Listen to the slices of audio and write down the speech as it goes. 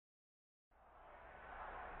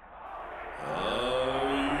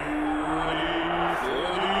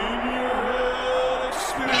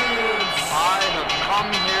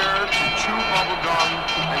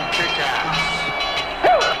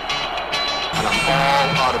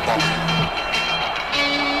all out of bubble.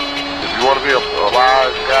 If you want to be a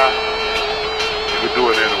wise guy, you can do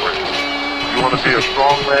it anywhere. If you want to be a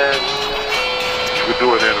strong man, you can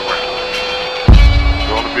do it anywhere. If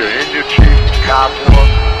you want to be an Indian chief, cowboy,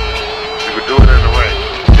 you can do it in the ring.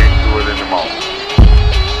 You can't do it in the mall.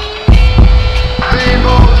 The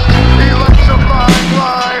most electrifying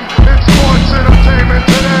line in sports entertainment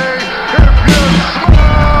today. If you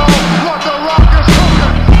smell what the Rock is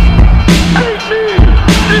cooking, Beat me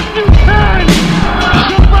if you can.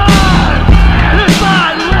 Survive if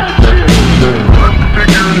I let you. I'm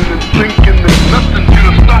figuring and thinking there's nothing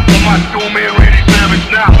gonna stop my showman Randy Savage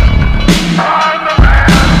now. I'm the man.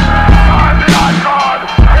 I'm the icon.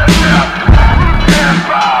 And yes, you can't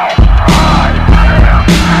bow. I am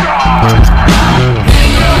God.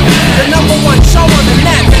 The number one show on the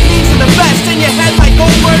net that leads to the best in your head like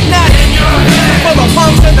Goldberg Net. For the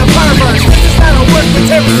punks and the perverts, this is how it works with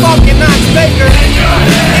Terry Funk and Knox Baker.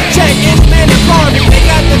 Check Inchman and Barbie, they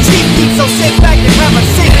got the cheap heat, so sit back and have a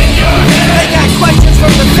seat. They got questions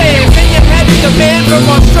from the fans, in your head is the man from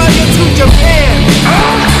Australia to Japan.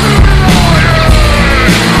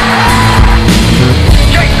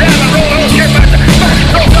 Jake down the road, don't care about the first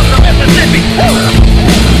stroke of the Mississippi.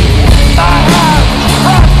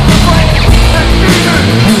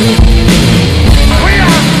 we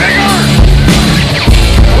are bigger,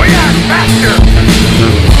 we are faster,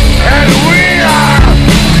 and we are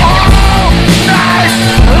all night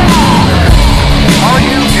long. All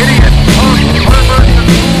you idiots, punk, perverts, and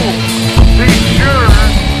fools, be sure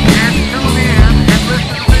and tune in and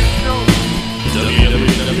listen to this show.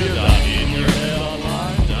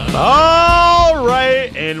 All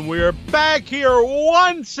right, and we're back here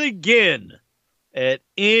once again at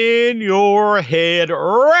In Your Head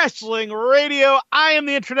Wrestling Radio. I am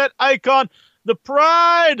the internet icon, the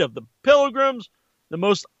pride of the pilgrims, the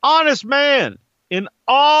most honest man in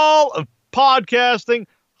all of podcasting,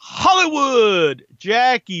 Hollywood,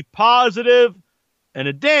 Jackie Positive, and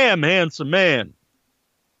a damn handsome man.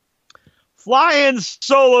 Flying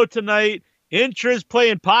solo tonight. Intra's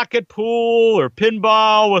playing pocket pool or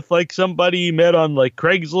pinball with like somebody he met on like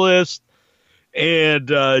Craigslist. And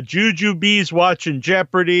Juju B's watching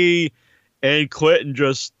Jeopardy. And Clinton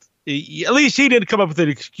just, at least he didn't come up with an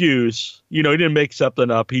excuse. You know, he didn't make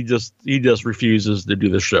something up. He just refuses to do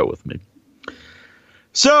the show with me.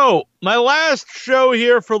 So, my last show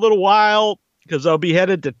here for a little while, because I'll be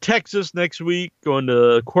headed to Texas next week, going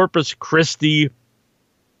to Corpus Christi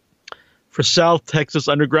for South Texas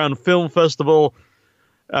Underground Film Festival.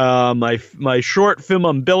 My short film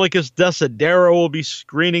Umbilicus Desidero will be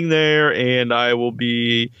screening there, and I will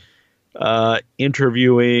be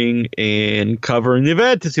interviewing and covering the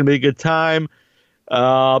event. It's going to be a good time.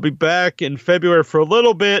 I'll be back in February for a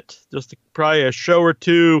little bit, just probably a show or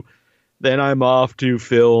two. Then I'm off to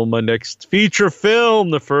film my next feature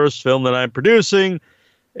film, the first film that I'm producing.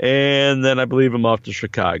 And then I believe I'm off to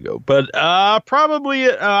Chicago. But probably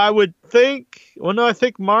I would think. Well, no, I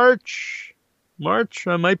think March.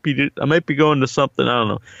 I might be going to something. I don't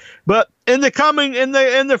know. But in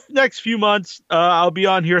the next few months, I'll be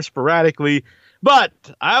on here sporadically. But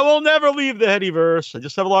I will never leave the Headyverse. I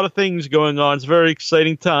just have a lot of things going on. It's a very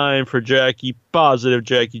exciting time for Jackie Positive,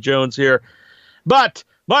 Jackie Jones here. But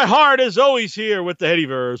my heart is always here with the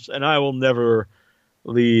Headyverse, and I will never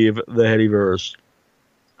leave the Headyverse.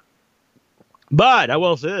 But I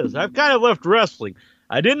will say this, I've kind of left wrestling.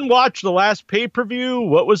 I didn't watch the last pay-per-view.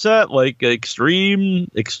 What was that? Like extreme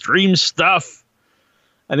stuff.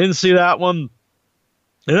 I didn't see that one.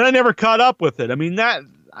 And I never caught up with it. I mean,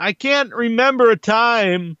 I can't remember a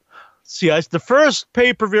time. See, the first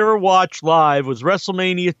pay-per-view I ever watched live was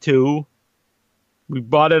WrestleMania 2. We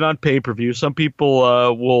bought it on pay-per-view. Some people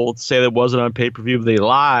will say that it wasn't on pay-per-view, but they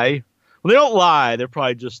lie. Well, they don't lie. They're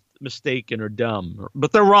probably just mistaken or dumb.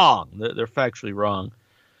 But they're wrong. They're factually wrong.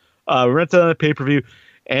 We rented it on a pay-per-view.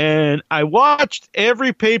 And I watched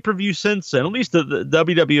every pay-per-view since then, at least the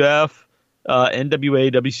WWF,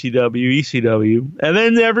 NWA, WCW, ECW. And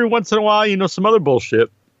then every once in a while, some other bullshit.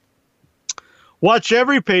 Watch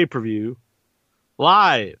every pay-per-view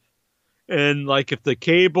live. And, like, if the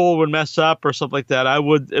cable would mess up or something like that, I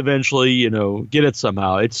would eventually, get it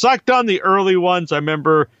somehow. It sucked on the early ones. I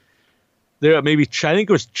remember there I think it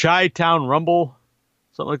was Chi-Town Rumble,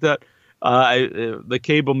 something like that. The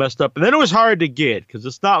cable messed up. And then it was hard to get because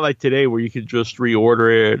it's not like today where you could just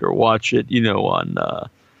reorder it or watch it, on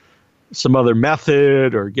some other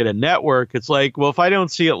method or get a network. It's like, well, if I don't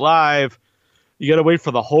see it live, you got to wait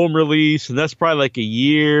for the home release, and that's probably like a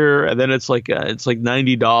year. And then it's like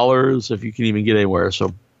 $90 if you can even get anywhere.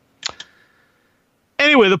 So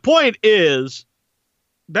anyway, the point is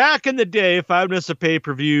back in the day, if I would miss a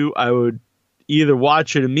pay-per-view, I would either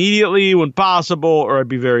watch it immediately when possible or I'd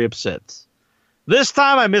be very upset. This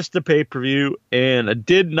time I missed the pay-per-view and I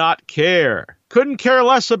did not care. Couldn't care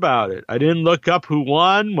less about it. I didn't look up who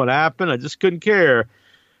won, what happened. I just couldn't care.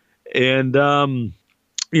 And, I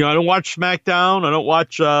don't watch SmackDown. I don't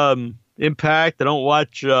watch Impact. I don't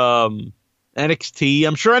watch NXT.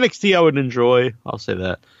 I'm sure NXT I would enjoy. I'll say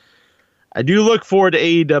that. I do look forward to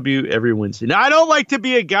AEW every Wednesday. Now, I don't like to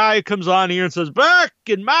be a guy who comes on here and says, back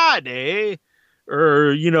in my day,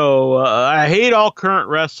 or, I hate all current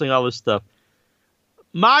wrestling, all this stuff.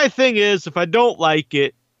 My thing is, if I don't like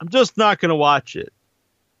it, I'm just not going to watch it.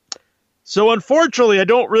 So, unfortunately, I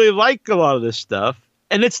don't really like a lot of this stuff.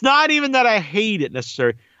 And it's not even that I hate it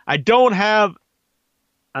necessarily. I'm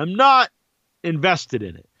not invested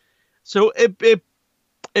in it. So,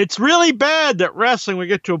 it's really bad that wrestling will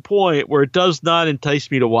get to a point where it does not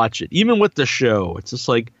entice me to watch it, even with the show. It's just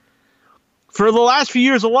like, for the last few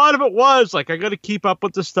years, a lot of it was like, I got to keep up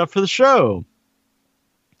with the stuff for the show.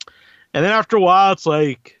 And then after a while, it's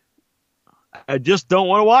like, I just don't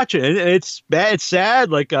want to watch it. And it's bad. It's sad.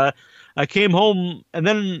 Like, I came home and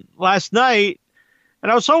then last night,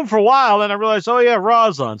 and I was home for a while, and I realized, oh yeah,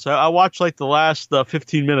 Raw's on. So I watched like the last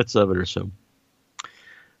 15 minutes of it or so.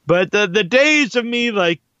 But the days of me,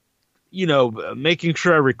 like, making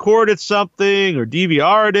sure I recorded something or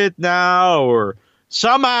DVR'd it now, or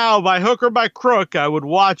somehow by hook or by crook, I would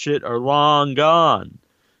watch it, are long gone.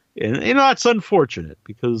 And, that's unfortunate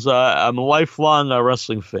because I'm a lifelong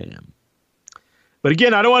wrestling fan. But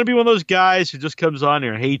again, I don't want to be one of those guys who just comes on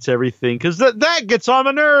here and hates everything because that gets on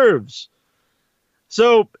my nerves.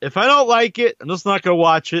 So if I don't like it, I'm just not going to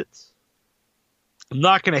watch it. I'm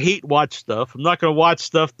not going to hate watch stuff. I'm not going to watch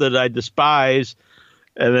stuff that I despise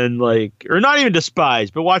and then or not even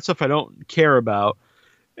despise, but watch stuff I don't care about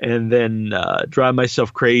and then drive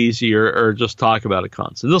myself crazy or just talk about it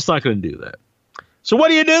constantly. I'm just not going to do that. So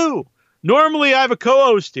what do? Normally I have a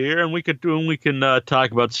co-host here and we can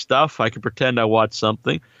talk about stuff. I can pretend I watch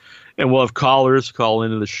something and we'll have callers call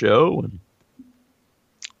into the show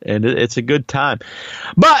and it's a good time.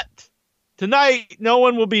 But tonight, no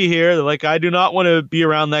one will be here. Like, I do not want to be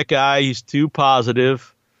around that guy. He's too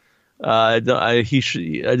positive. I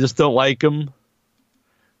just don't like him.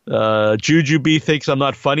 Juju B thinks I'm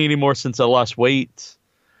not funny anymore since I lost weight.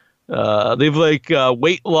 They've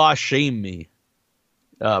weight loss shamed me.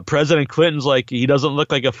 President Clinton's like, he doesn't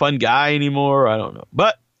look like a fun guy anymore. I don't know.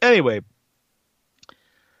 But anyway.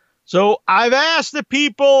 So I've asked the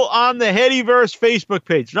people on the Headyverse Facebook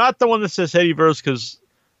page, not the one that says Headyverse because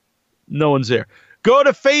no one's there. Go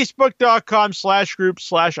to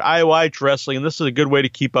facebook.com/group/IYH Wrestling. And this is a good way to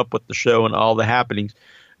keep up with the show and all the happenings.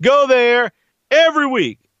 Go there every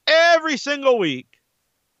week, every single week,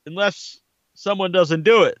 unless someone doesn't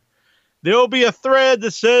do it. There will be a thread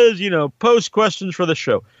that says, post questions for the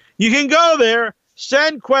show. You can go there,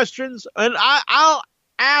 send questions, and I'll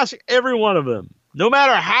ask every one of them, no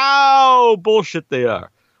matter how bullshit they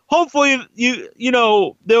are. Hopefully,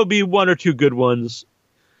 there'll be one or two good ones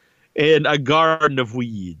in a garden of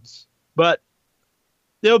weeds. But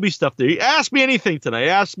there'll be stuff there. Ask me anything tonight.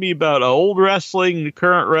 Ask me about old wrestling,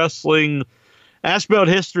 current wrestling. Ask about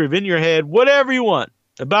history of In Your Head. Whatever you want.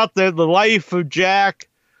 About the life of Jack.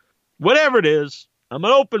 Whatever it is. I'm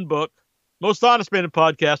an open book. Most honest man in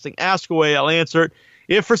podcasting. Ask away. I'll answer it.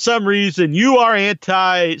 If for some reason you are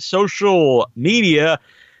anti-social media,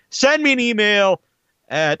 send me an email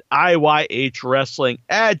at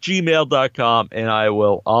iywhwrestling@gmail.com, and I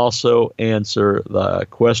will also answer the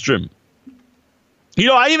question.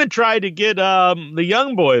 I even tried to get the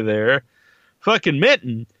young boy there, fucking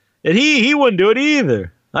Mitten, and he wouldn't do it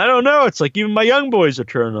either. I don't know. It's like even my young boys are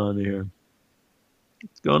turning on here.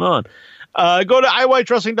 What's going on? Go to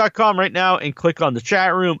iywhwrestling.com right now and click on the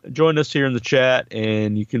chat room. Join us here in the chat,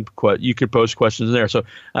 and you can post questions there. So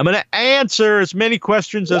I'm going to answer as many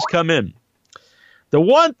questions as come in. The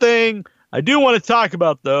one thing I do want to talk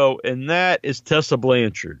about, though, and that is Tessa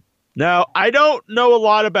Blanchard. Now, I don't know a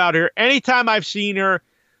lot about her. Anytime I've seen her,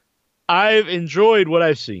 I've enjoyed what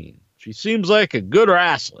I've seen. She seems like a good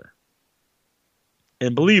wrestler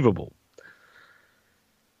and believable.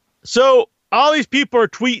 So all these people are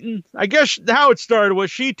tweeting. I guess how it started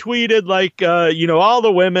was she tweeted all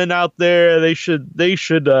the women out there, they should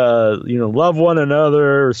love one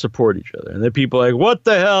another or support each other. And then people are like, what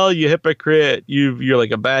the hell, you hypocrite? You're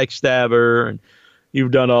like a backstabber and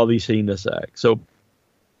you've done all these heinous acts. So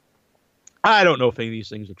I don't know if any of these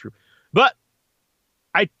things are true, but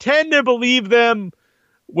I tend to believe them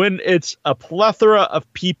when it's a plethora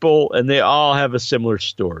of people and they all have a similar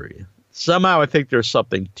story. Somehow I think there's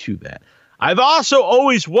something to that. I've also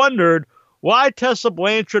always wondered why Tessa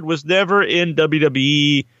Blanchard was never in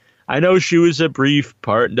WWE. I know she was a brief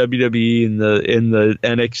part in WWE in the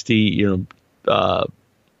NXT,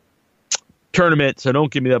 tournament, so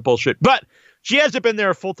don't give me that bullshit. But she hasn't been there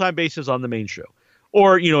a full-time basis on the main show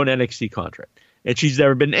or, an NXT contract. And she's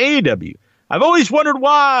never been in AEW. I've always wondered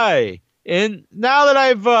why. And now that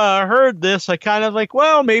I've heard this, I kind of like,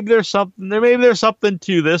 well, maybe there's something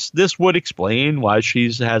to this. This would explain why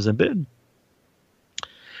she hasn't been.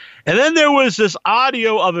 And then there was this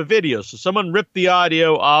audio of a video. So someone ripped the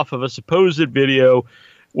audio off of a supposed video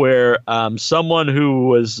where someone who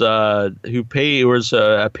was a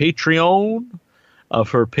Patreon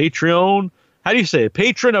of her Patreon. How do you say it?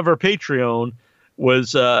 Patron of her Patreon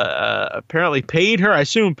was apparently paid her. I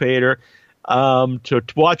assume paid her to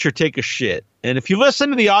watch her take a shit. And if you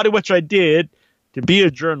listen to the audio, which I did, to be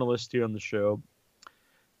a journalist here on the show,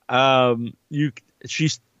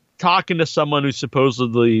 she's talking to someone who's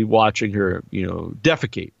supposedly watching her,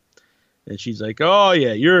 defecate. And she's like, oh,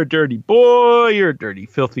 yeah, you're a dirty boy. You're a dirty,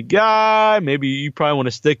 filthy guy. Maybe you probably want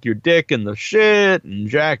to stick your dick in the shit and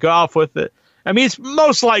jack off with it. I mean, it's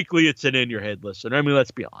most likely it's an in-your-head listener. I mean,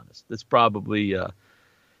 let's be honest. It's probably it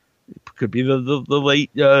could be the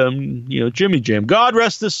late, Jimmy Jam. God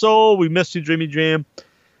rest his soul. We missed you, Jimmy Jam.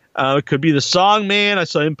 It could be the Song Man. I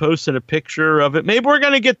saw him posting a picture of it. Maybe we're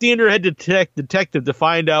going to get the in-your-head detective to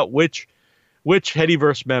find out which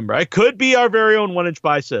Headyverse member. It could be our very own 1-inch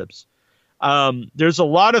biceps. There's a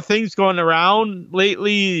lot of things going around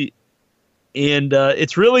lately, and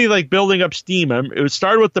it's really like building up steam. It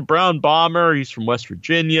started with the Brown Bomber. He's from West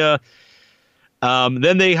Virginia.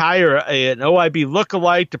 Then they hire an OIB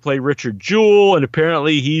lookalike to play Richard Jewell, and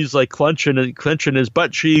apparently he's like clenching his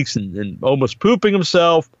butt cheeks and almost pooping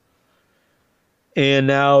himself. And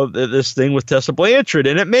now this thing with Tessa Blanchard,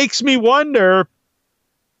 and it makes me wonder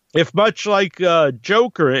if, much like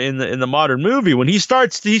Joker in the modern movie, when he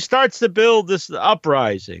starts to build this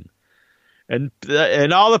uprising, and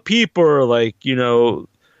all the people are like,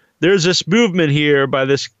 there's this movement here by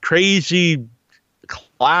this crazy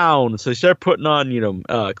clown, so they start putting on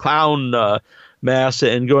clown mask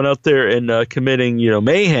and going out there and committing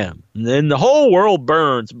mayhem, and then the whole world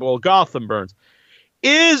burns. Well, Gotham burns.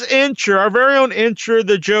 Is Incher, our very own Incher,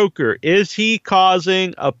 the Joker, is he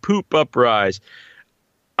causing a poop uprise?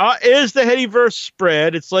 Is the Headyverse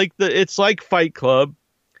spread? It's like Fight Club.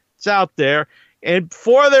 It's out there. And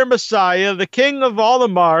for their Messiah, the king of all the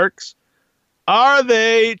marks, are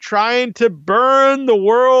they trying to burn the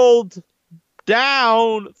world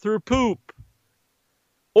down through poop?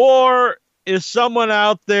 Or is someone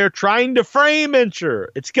out there trying to frame Incher?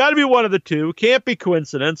 It's got to be one of the two. Can't be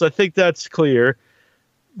coincidence. I think that's clear.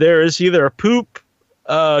 There is either a poop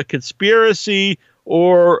conspiracy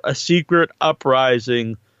or a secret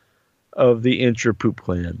uprising of the Incher poop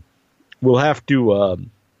clan. We'll have to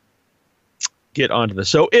get onto this.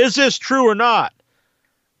 So is this true or not?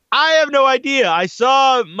 I have no idea. I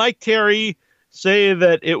saw Mike Terry say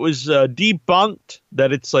that it was debunked,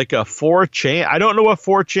 that it's like a 4chan. I don't know what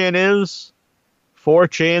 4chan is.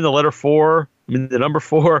 4chan, the letter 4. I mean, the number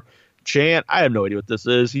 4. Chan. I have no idea what this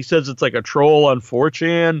is. He says it's like a troll on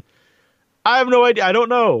 4chan. I have no idea. I don't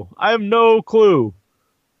know. I have no clue.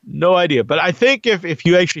 No idea. But I think if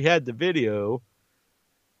you actually had the video,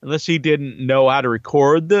 unless he didn't know how to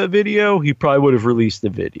record the video, he probably would have released the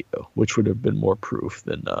video, which would have been more proof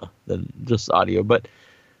than just audio. But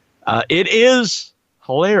it is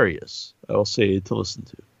hilarious, I will say, to listen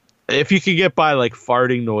to. If you could get by like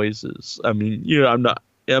farting noises. I mean,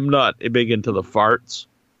 I'm not big into the farts.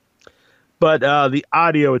 But the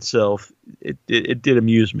audio itself, it did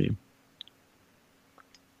amuse me.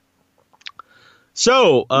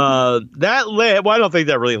 So that led. Well, I don't think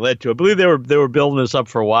that really led to it. I believe they were building this up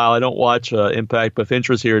for a while. I don't watch Impact, but if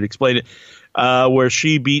interest here to explain it, where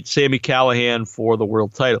she beat Sami Callihan for the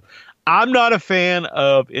world title. I'm not a fan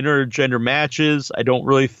of intergender matches. I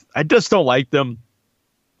just don't like them.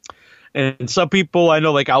 And some people I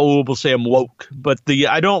know, like will say I'm woke, but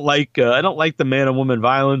I don't like the man and woman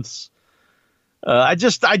violence. I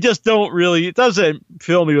just don't really. It doesn't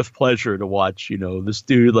fill me with pleasure to watch, this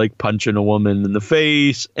dude like punching a woman in the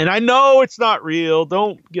face. And I know it's not real.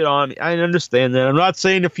 Don't get on me. I understand that. I'm not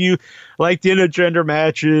saying if you like the intergender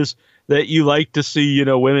matches that you like to see,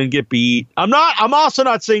 women get beat. I'm also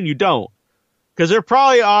not saying you don't, because there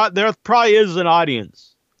probably is an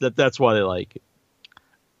audience that's why they like it.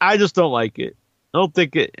 I just don't like it. I don't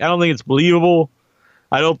think it's believable.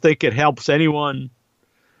 I don't think it helps anyone.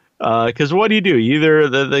 Because what do? Either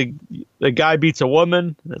the guy beats a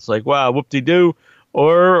woman, and it's like, wow, whoop-de-doo,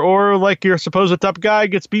 or like your supposed tough guy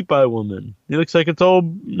gets beat by a woman. He looks like it's all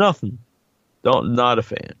nothing. Not a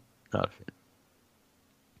fan. Not a fan.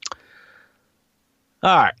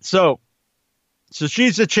 All right, so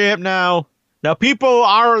she's the champ now. Now people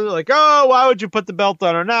are like, "Oh, why would you put the belt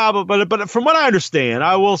on her now?" But from what I understand,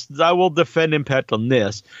 I will defend Impact on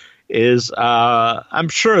this. Is I'm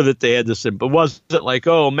sure that they had this in, but wasn't like,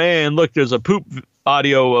 "Oh man, look, there's a poop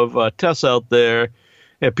audio of Tess out there,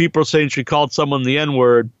 and people are saying she called someone the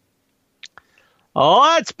N-word.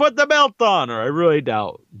 Let's put the belt on her." I really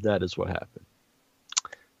doubt that is what happened.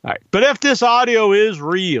 All right, but if this audio is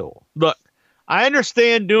real, look, I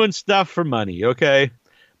understand doing stuff for money, okay?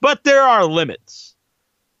 But there are limits.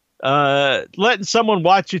 Letting someone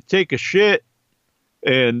watch you take a shit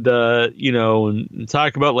and, and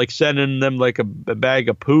talk about, like, sending them, like, a bag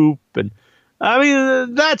of poop. And, I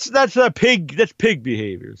mean, that's pig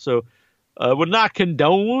behavior. So, would not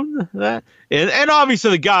condone that. And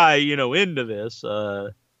obviously the guy, into this,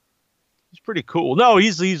 he's pretty cool. No,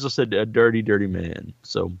 he's just a dirty, dirty man.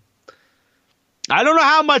 So, I don't know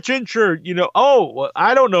how much Insure,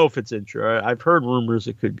 I don't know if it's Insure. I've heard rumors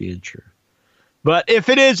it could be Insure. But if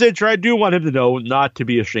it is Insure, I do want him to know not to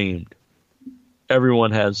be ashamed.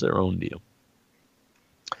 Everyone has their own deal.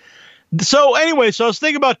 So anyway, so I was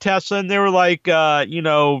thinking about Tessa, and they were like,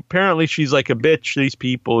 apparently she's like a bitch, these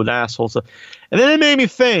people, and assholes. And then it made me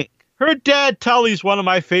think, her dad, Tully's one of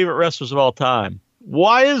my favorite wrestlers of all time.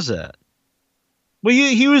 Why is that? Well,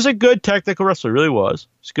 he was a good technical wrestler, really was.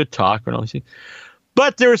 He's a good talker and all these things.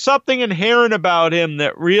 But there was something inherent about him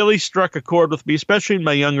that really struck a chord with me, especially in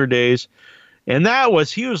my younger days. And that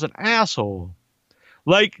was he was an asshole.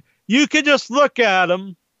 Like, you could just look at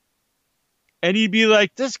him and you'd be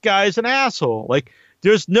like, this guy's an asshole. Like,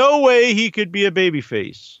 there's no way he could be a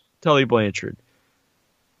babyface, Tully Blanchard.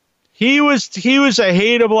 He was a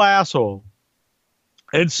hateable asshole.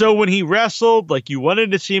 And so when he wrestled, like, you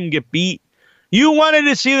wanted to see him get beat. You wanted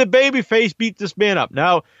to see the babyface beat this man up.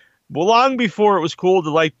 Now, long before it was cool to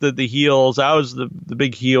like the heels, I was the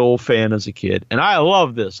big heel fan as a kid. And I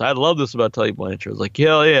love this. I love this about Tully Blanchard. I was like,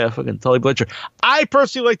 hell yeah, fucking Tully Blanchard. I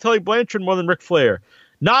personally like Tully Blanchard more than Ric Flair.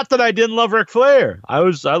 Not that I didn't love Ric Flair. I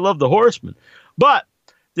love the Horseman. But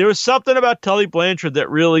there was something about Tully Blanchard that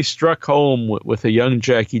really struck home with a young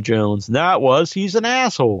Jackie Jones. And that was he's an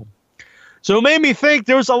asshole. So it made me think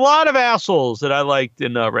there was a lot of assholes that I liked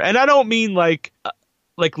in and I don't mean like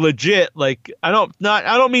legit, like I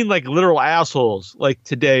don't mean like literal assholes. Like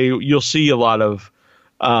today you'll see a lot of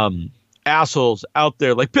assholes out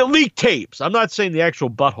there, like leak tapes. I'm not saying the actual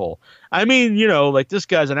butthole. I mean, like this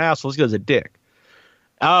guy's an asshole, this guy's a dick.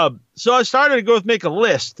 So I started to make a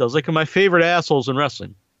list. I was like, my favorite assholes in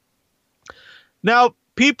wrestling. Now,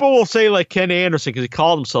 people will say like Ken Anderson because he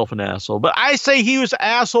called himself an asshole, but I say he was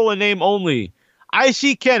asshole in name only. I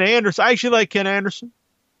see Ken Anderson. I actually like Ken Anderson,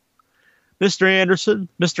 Mr. Anderson,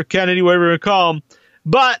 Mr. Kennedy, whatever you call him,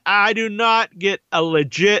 but I do not get a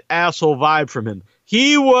legit asshole vibe from him.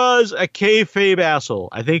 He was a kayfabe asshole.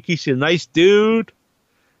 I think he's a nice dude,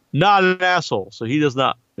 not an asshole, so he does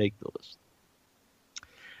not make the list.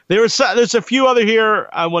 There's a few other here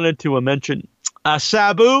I wanted to mention.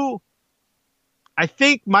 Sabu, I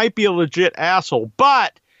think might be a legit asshole,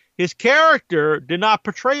 but his character did not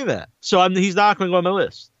portray that. So he's not going to go on my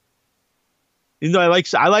list. Even though I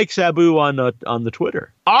like Sabu on the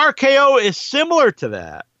Twitter. RKO is similar to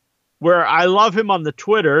that, where I love him on the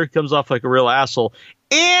Twitter. He comes off like a real asshole,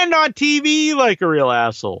 and on TV like a real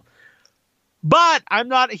asshole. But I'm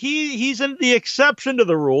not. He's in the exception to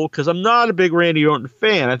the rule because I'm not a big Randy Orton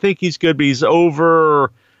fan. I think he's good, but he's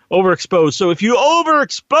overexposed. So if you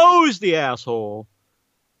overexpose the asshole,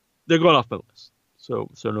 they're going off my list.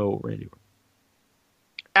 So no Randy Orton.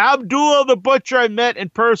 Abdullah the Butcher I met in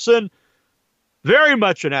person, very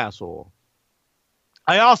much an asshole.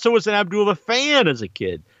 I also was an Abdullah fan as a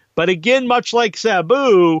kid, but again, much like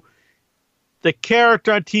Sabu, the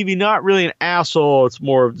character on TV not really an asshole. It's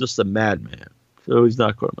more of just a madman. So he's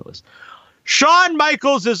not going on my list. Shawn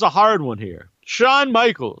Michaels is a hard one here. Shawn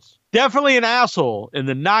Michaels, definitely an asshole in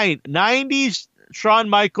the 90s. Shawn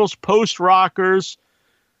Michaels, post Rockers,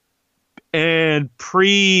 and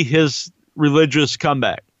pre his religious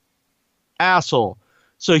comeback. Asshole.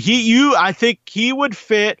 So I think he would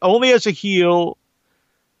fit only as a heel.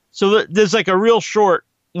 So there's like a real short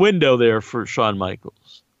window there for Shawn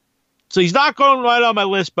Michaels. So he's not going right on my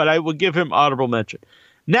list, but I will give him honorable mention.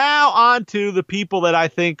 Now on to the people that I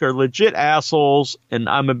think are legit assholes and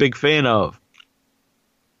I'm a big fan of.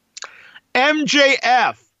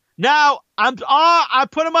 MJF. Now I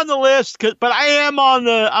put him on the list, but I'm on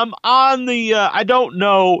the. I don't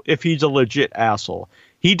know if he's a legit asshole.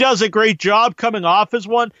 He does a great job coming off as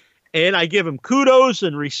one, and I give him kudos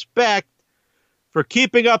and respect. for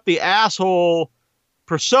keeping up the asshole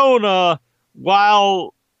persona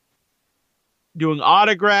while doing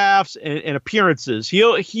autographs and appearances.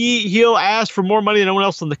 He'll ask for more money than anyone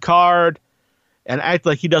else on the card and act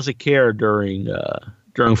like he doesn't care during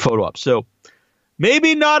photo ops. So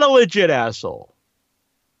maybe not a legit asshole,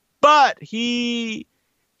 but he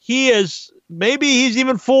is. Maybe he's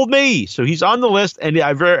even fooled me. So he's on the list, and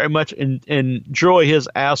I very much enjoy his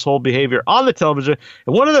asshole behavior on the television.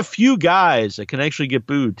 And one of the few guys that can actually get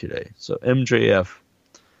booed today. So MJF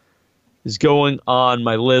is going on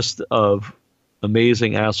my list of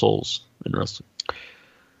amazing assholes in wrestling.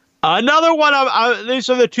 Another one, these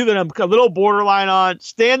are the two that I'm a little borderline on.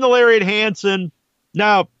 Stan the Lariat Hansen.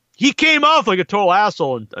 Now, he came off like a total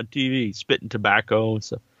asshole on TV, spitting tobacco and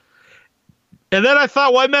stuff. And then I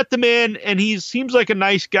thought, well, I met the man, and he seems like a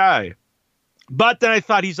nice guy. But then I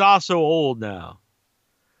thought he's also old now.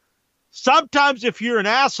 Sometimes if you're an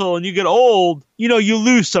asshole and you get old, you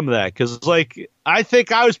lose some of that. Because, I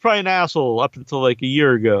think I was probably an asshole up until, a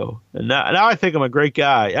year ago. And now I think I'm a great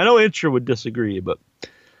guy. I know Intra would disagree, but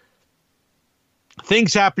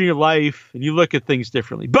things happen in your life, and you look at things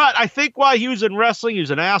differently. But I think while he was in wrestling, he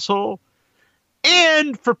was an asshole.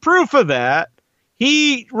 And for proof of that,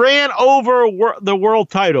 he ran over the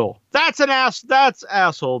world title. That's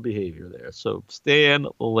asshole behavior there. So Stan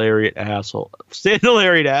the Lariat asshole. Stan the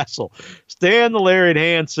Lariat asshole. Stan the Lariat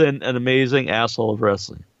Hansen, an amazing asshole of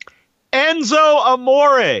wrestling. Enzo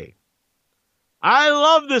Amore. I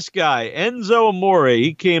love this guy, Enzo Amore.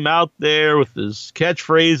 He came out there with his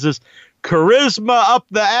catchphrases, charisma up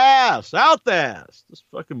the ass, out the ass, just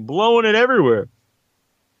fucking blowing it everywhere.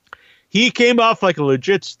 He came off like a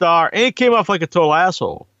legit star, and he came off like a total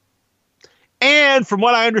asshole. And from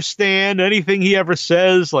what I understand, anything he ever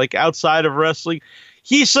says, outside of wrestling,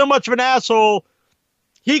 he's so much of an asshole,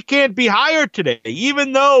 he can't be hired today,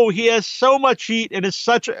 even though he has so much heat and is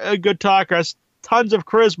such a good talker, has tons of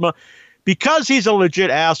charisma, because he's a legit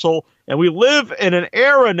asshole. And we live in an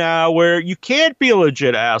era now where you can't be a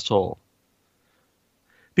legit asshole,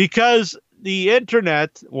 because the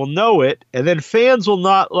internet will know it, and then fans will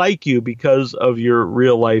not like you because of your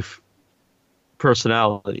real life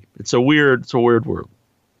personality. It's a weird world.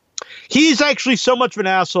 He's actually so much of an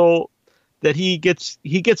asshole that he gets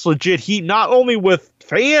legit heat, not only with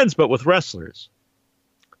fans but with wrestlers.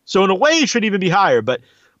 So in a way, he shouldn't even be hired. But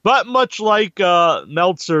much like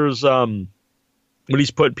Meltzer's when he's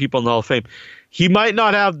putting people in the Hall of Fame, he might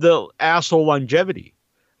not have the asshole longevity.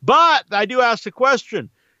 But I do ask the question: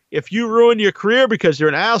 if you ruin your career because you're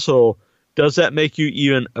an asshole, does that make you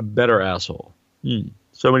even a better asshole?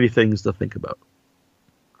 So many things to think about.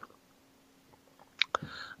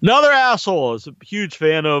 Another asshole I was a huge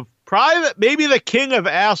fan of, maybe the king of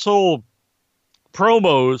asshole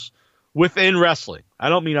promos within wrestling. I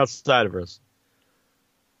don't mean outside of wrestling.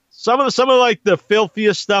 Some of the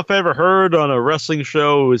filthiest stuff I ever heard on a wrestling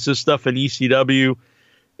show is this stuff in ECW.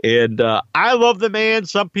 And I love the man.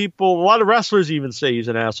 Some people, a lot of wrestlers even say he's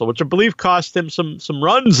an asshole, which I believe cost him some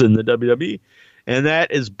runs in the WWE. And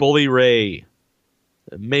that is Bully Ray.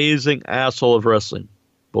 Amazing asshole of wrestling,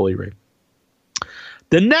 Bully Ray.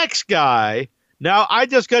 The next guy, now I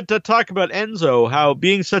just got to talk about Enzo, how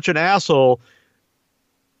being such an asshole,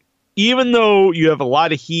 even though you have a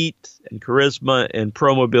lot of heat and charisma and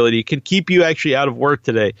promo ability, can keep you actually out of work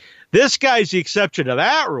today. This guy's the exception to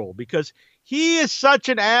that rule, because he is such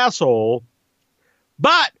an asshole,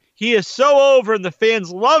 but he is so over and the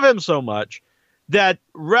fans love him so much that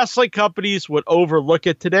wrestling companies would overlook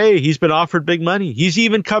it today. He's been offered big money. He's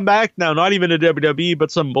even come back now, not even to WWE,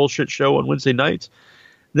 but some bullshit show on Wednesday nights.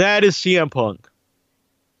 That is CM Punk.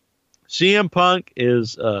 CM Punk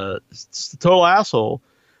is a total asshole,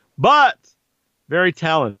 but very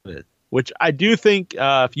talented, which I do think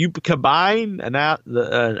if you combine an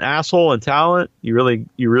asshole and talent, you really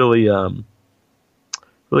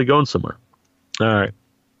going somewhere. All right.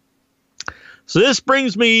 So this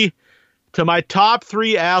brings me to my top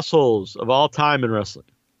 3 assholes of all time in wrestling.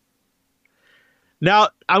 Now,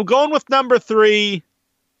 I'm going with number 3,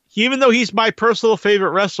 even though he's my personal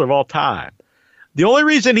favorite wrestler of all time. The only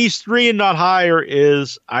reason he's 3 and not higher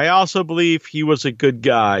is I also believe he was a good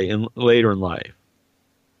guy later in life.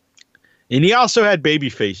 And he also had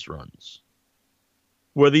babyface runs,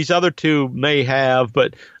 where these other two may have,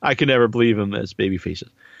 but I can never believe him as babyfaces.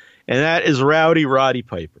 And that is Rowdy Roddy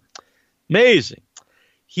Piper. Amazing.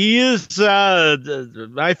 He is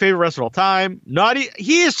my favorite wrestler of all time.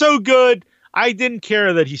 He is so good, I didn't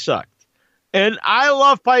care that he sucked. And I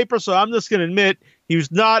love Piper, so I'm just going to admit he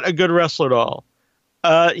was not a good wrestler at all.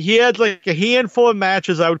 He had a handful of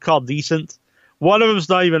matches I would call decent, One of them's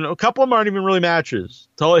not even, a couple of them aren't even really matches.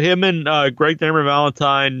 Tell him and Greg Damer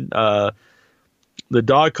Valentine, the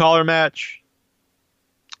dog collar match.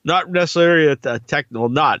 Not necessarily a technical,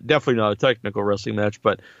 definitely not a technical wrestling match,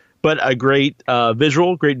 but a great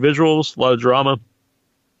great visuals, a lot of drama.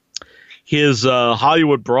 His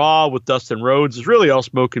Hollywood Brawl with Dustin Rhodes is really all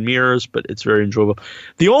smoke and mirrors, but it's very enjoyable.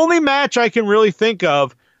 The only match I can really think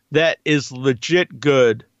of that is legit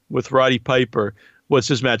good with Roddy Piper was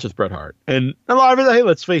his match with Bret Hart. And a lot of it, hey,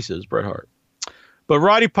 let's face it, is Bret Hart. But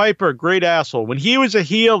Roddy Piper, a great asshole. When he was a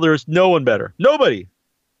heel, there's no one better. Nobody.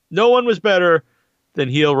 No one was better than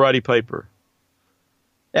heel Roddy Piper.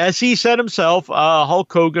 As he said himself,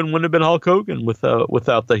 Hulk Hogan wouldn't have been Hulk Hogan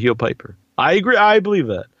without the heel Piper. I agree. I believe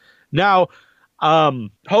that. Now,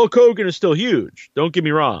 Hulk Hogan is still huge. Don't get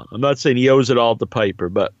me wrong. I'm not saying he owes it all to Piper,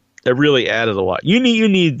 but it really added a lot. You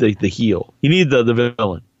need the heel. You need the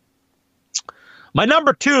villain. My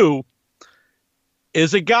number 2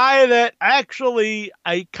 is a guy that actually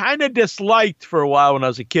I kind of disliked for a while when I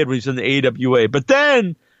was a kid when he was in the AWA. But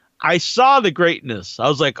then I saw the greatness. I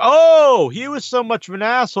was like, oh, he was so much of an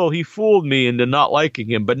asshole. He fooled me into not liking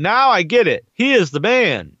him. But now I get it. He is the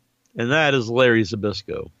man. And that is Larry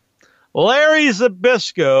Zbyszko. Larry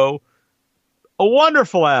Zbyszko, a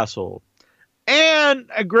wonderful asshole. And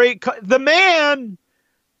the man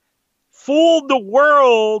fooled the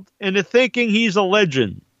world into thinking he's a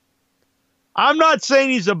legend. I'm not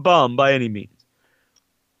saying he's a bum by any means.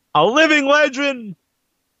 A living legend,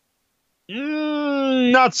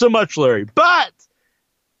 not so much Larry. But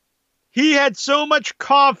he had so much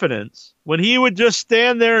confidence when he would just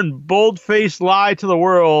stand there and bold-faced lie to the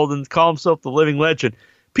world and call himself the living legend.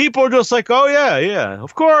 People are just like, oh, yeah,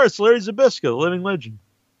 of course, Larry Zbyszko, the living legend.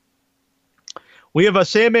 We have a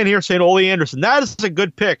Sandman here saying Ole Anderson. That is a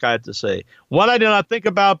good pick, I have to say. One I did not think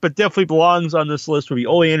about, but definitely belongs on this list would be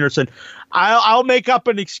Ole Anderson. I'll make up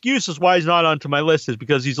an excuse as why he's not onto my list is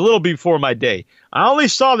because he's a little before my day. I only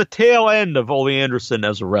saw the tail end of Ole Anderson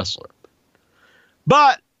as a wrestler.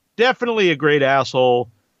 But definitely a great asshole.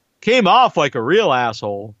 Came off like a real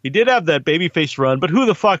asshole. He did have that babyface run, but who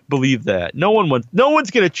the fuck believed that? No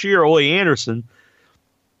one's going to cheer Ole Anderson.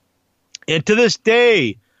 And to this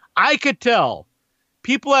day, I could tell.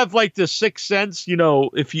 People have like this sixth sense,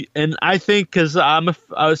 and I think because I'm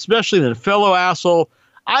especially a fellow asshole,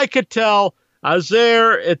 I could tell. I was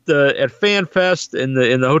there at FanFest in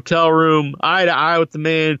the hotel room, eye to eye with the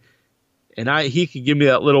man, and he could give me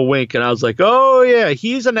that little wink, and I was like, oh yeah,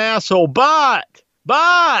 he's an asshole, but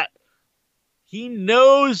he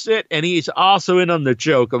knows it, and he's also in on the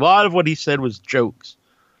joke. A lot of what he said was jokes.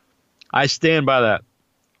 I stand by that.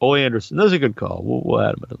 Ole Anderson, that's a good call. We'll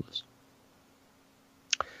add him to the list.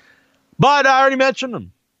 But I already mentioned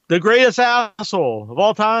him. The greatest asshole of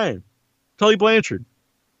all time. Tully Blanchard.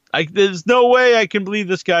 There's no way I can believe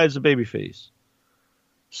this guy is a babyface.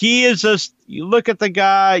 He is just, you look at the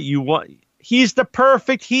guy, he's the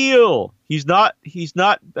perfect heel. He's not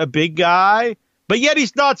a big guy, but yet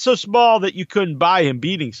he's not so small that you couldn't buy him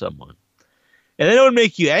beating someone. And then it would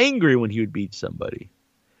make you angry when he would beat somebody.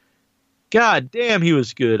 God damn, he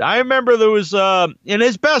was good. I remember there was, and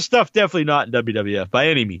his best stuff definitely not in WWF by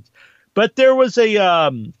any means. But there was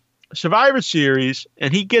a Survivor Series,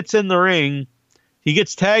 and he gets in the ring. He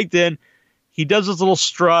gets tagged in. He does his little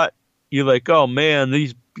strut. You're like, oh, man,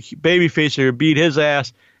 these babyfaces are going to beat his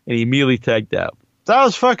ass. And he immediately tagged out. That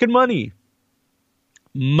was fucking money.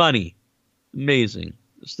 Money. Amazing.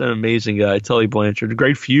 Just an amazing guy, Tully Blanchard.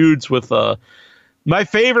 Great feuds with my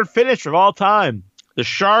favorite finish of all time. The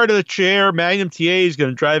shard of the chair. Magnum TA is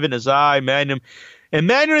going to drive in his eye. Magnum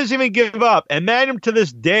doesn't even give up. And Magnum to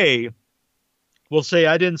this day will say,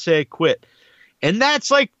 I didn't say I quit. And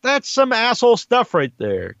that's some asshole stuff right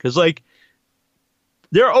there. Because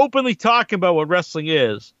they're openly talking about what wrestling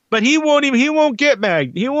is. But he won't give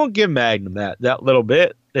Magnum that little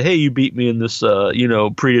bit. Hey, you beat me in this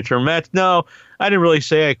predetermined match. No, I didn't really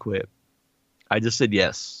say I quit. I just said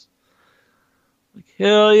yes.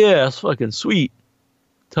 Hell yeah, it's fucking sweet.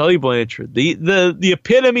 Tully Blanchard, the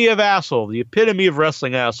epitome of asshole, the epitome of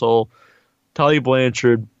wrestling asshole, Tully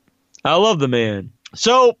Blanchard. I love the man.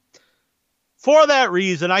 So, for that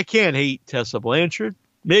reason, I can't hate Tessa Blanchard.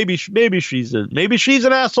 Maybe she's an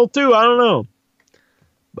asshole too. I don't know,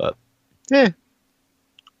 but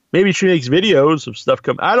maybe she makes videos of stuff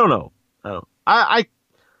come. I don't know. I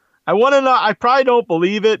want to know. I probably don't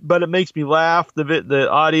believe it, but it makes me laugh. The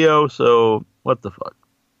audio. So what the fuck.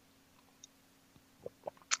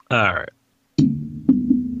 All right.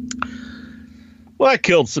 Well, I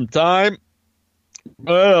killed some time.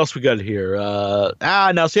 What else we got here?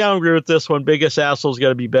 Now see, I don't agree with this one. Biggest asshole's got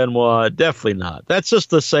to be Benoit. Definitely not. That's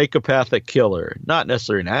just a psychopathic killer, not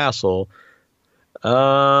necessarily an asshole.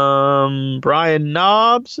 Brian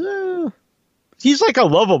Knobs, he's like a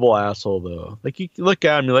lovable asshole though. Like you look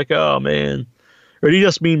at him, you're like, oh man, or do you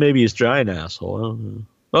just mean maybe he's a giant asshole? I don't know.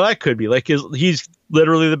 Well, that could be like he's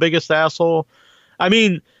literally the biggest asshole. I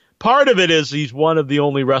mean, part of it is he's one of the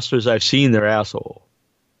only wrestlers I've seen their asshole.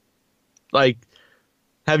 Like,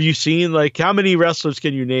 have you seen, like, how many wrestlers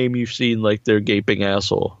can you name you've seen, like, their gaping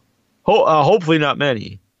asshole? Hopefully not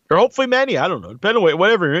many. Or hopefully many, I don't know. Depending on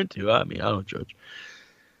whatever you're into. I mean, I don't judge.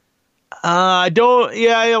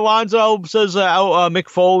 Alonzo says Mick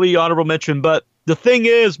Foley, honorable mention. But the thing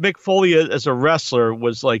is, Mick Foley as a wrestler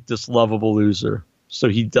was, like, this lovable loser. So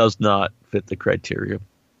he does not fit the criteria.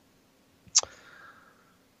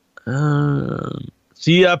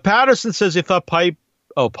 Patterson says he thought Piper.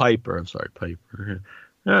 I'm sorry, Piper.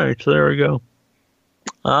 All right, so there we go.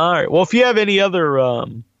 All right. Well, if you have any other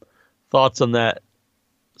thoughts on that,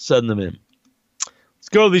 send them in. Let's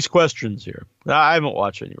go to these questions here. I haven't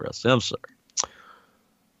watched any wrestling. I'm sorry.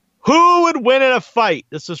 Who would win in a fight?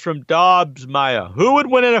 This is from Dobbs Maya. Who would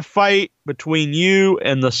win in a fight between you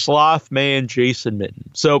and the sloth man, Jason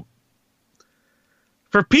Mitten? So,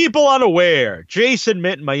 for people unaware, Jason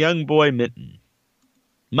Mitten, my young boy Mitten,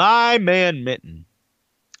 my man Mitten,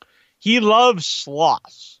 he loves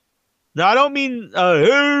sloths. Now, I don't mean,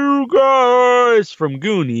 hey guys, from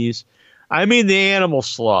Goonies. I mean the animal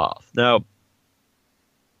sloth. Now,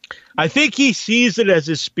 I think he sees it as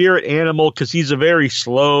his spirit animal because he's a very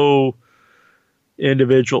slow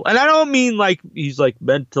individual. And I don't mean like he's like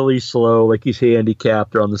mentally slow, like he's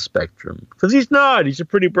handicapped or on the spectrum. Because he's not. He's a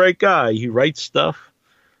pretty bright guy. He writes stuff.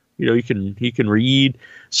 You know, he can read.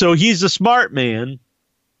 So he's a smart man.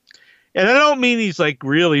 And I don't mean he's like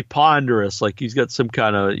really ponderous, like he's got some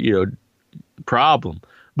kind of, problem.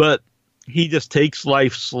 But he just takes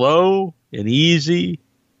life slow and easy.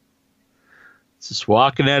 Just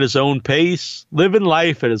walking at his own pace, living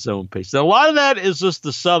life at his own pace. Now, a lot of that is just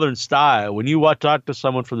the Southern style. When you talk to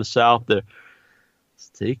someone from the South, they're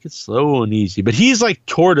take it slow and easy. But he's like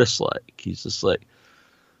tortoise-like. He's just like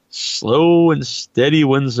slow and steady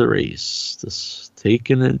wins the race. Just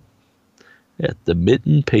taking it at the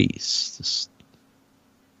Mitten pace, just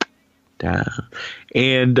down.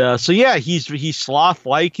 And he's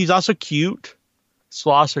sloth-like. He's also cute.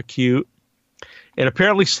 Sloths are cute, and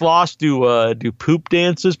apparently sloths do poop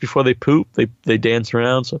dances before they poop. They dance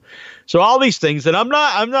around. So all these things. And I'm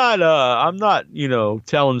not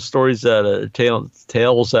telling stories out of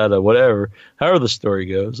tales out of whatever. However the story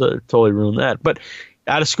goes, I totally ruined that. But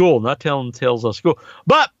out of school, not telling tales out of school.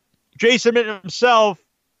 But Jason Mitten himself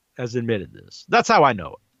has admitted this. That's how I know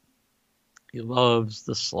it. He loves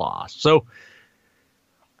the sloth. So,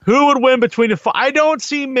 who would win between the? I don't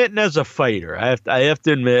see Mitten as a fighter. I have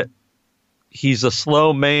to admit, he's a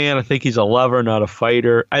slow man. I think he's a lover, not a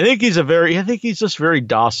fighter. I think he's just very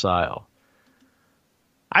docile.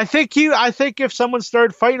 I think if someone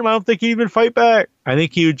started fighting him, I don't think he'd even fight back. I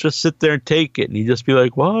think he would just sit there and take it, and he'd just be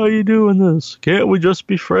like, "Why are you doing this? Can't we just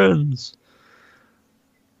be friends?"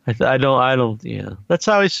 I don't. Yeah, that's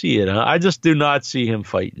how I see it. I just do not see him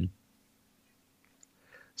fighting.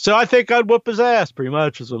 So I think I'd whoop his ass, pretty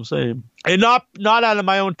much, is what I'm saying, and not out of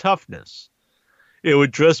my own toughness. It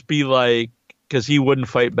would just be like because he wouldn't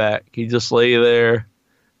fight back. He'd just lay there,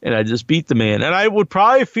 and I'd just beat the man, and I would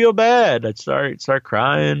probably feel bad. I'd start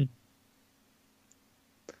crying,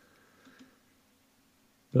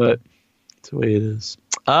 but that's the way it is.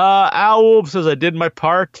 Al says I did my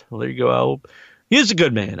part. Well, there you go, Al. He's a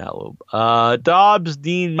good man, Al. Dobbs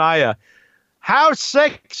Dean Maya. How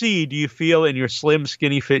sexy do you feel in your slim,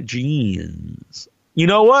 skinny fit jeans? You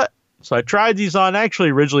know what? So I tried these on actually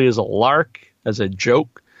originally as a lark, as a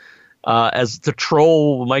joke, as to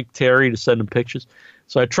troll Mike Terry to send him pictures.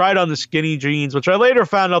 So I tried on the skinny jeans, which I later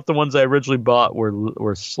found out the ones I originally bought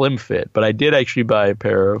were slim fit. But I did actually buy a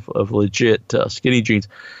pair of legit skinny jeans.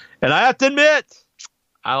 And I have to admit,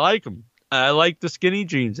 I like them. I like the skinny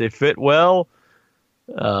jeans. They fit well.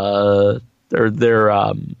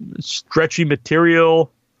 They're stretchy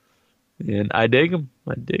material, and I dig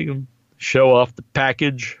them. Show off the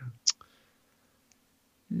package.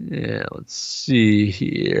 Yeah, let's see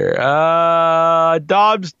here.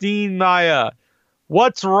 Dobbs Dean Maya.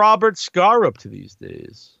 What's Robert Scar up to these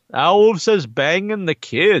days? Owl says banging the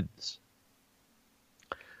kids.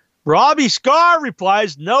 Robbie Scar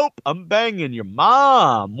replies, nope, I'm banging your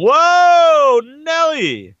mom. Whoa,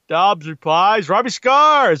 Nelly. Dobbs replies, Robbie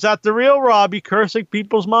Scar, is that the real Robbie cursing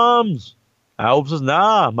people's moms? Owl says,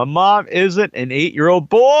 nah, my mom isn't an 8-year-old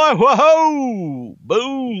boy. Whoa!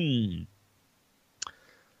 Boom!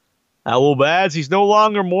 Owl adds he's no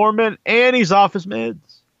longer Mormon and he's off his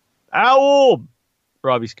meds. Owl,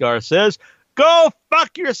 Robbie Scar says, go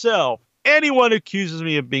fuck yourself. Anyone who accuses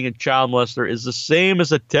me of being a child molester is the same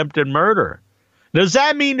as attempted murder. Does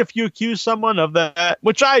that mean if you accuse someone of that,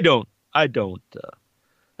 which I don't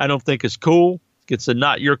think is cool. It's a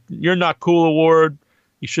not you're not cool award.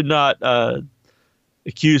 You should not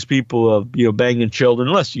accuse people of banging children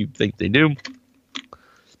unless you think they do.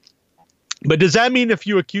 But does that mean if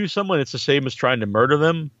you accuse someone, it's the same as trying to murder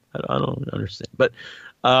them? I don't understand. But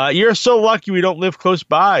you're so lucky we don't live close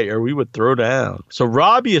by, or we would throw down. So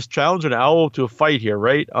Robbie is challenging Owl to a fight here,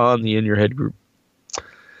 right on the In Your Head group.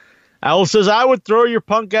 Owl says, I would throw your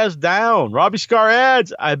punk ass down. Robbie Scar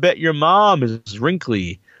adds, I bet your mom is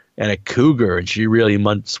wrinkly and a cougar, and she really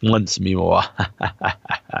wants me more.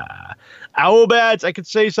 Owl Bads, I could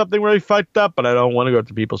say something really fucked up, but I don't want to go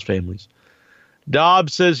to people's families.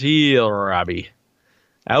 Dobbs says, heal, Robbie.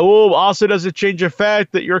 Owl also doesn't change the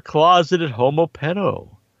fact that you're a closeted homo pedo.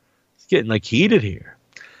 It's getting heated here.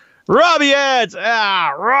 Robbie adds,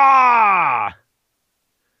 raw.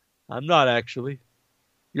 I'm not actually.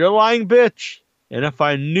 You're a lying bitch. And if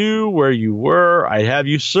I knew where you were, I'd have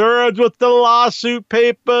you served with the lawsuit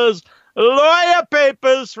papers, lawyer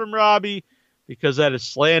papers from Robbie, because that is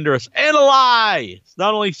slanderous and a lie. It's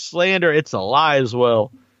not only slander, it's a lie as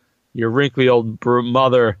well. Your wrinkly old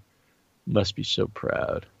mother must be so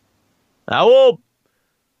proud. Owl,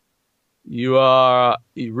 you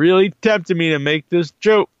really tempted me to make this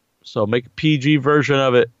joke, so make a PG version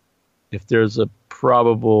of it if there's a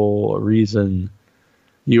probable reason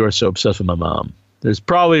you are so obsessed with my mom. There's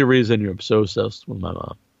probably a reason you're so obsessed with my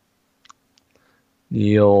mom.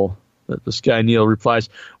 Neil, this guy Neil replies,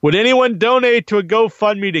 would anyone donate to a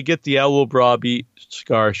GoFundMe to get the Owl Robbie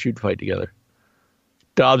Scar shoot fight together?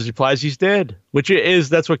 Dobbs replies he's dead, which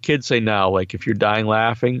that's what kids say now. If you're dying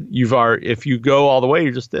laughing, if you go all the way,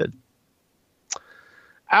 you're just dead.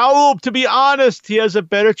 Owl, to be honest, he has a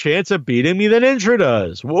better chance of beating me than Incher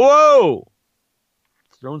does. Whoa!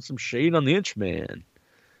 Throwing some shade on the Inch man.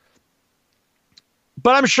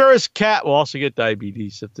 But I'm sure his cat will also get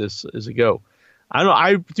diabetes if this is a go. I don't know.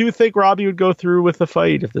 I do think Robbie would go through with the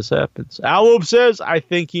fight if this happens. Owl says, I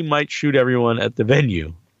think he might shoot everyone at the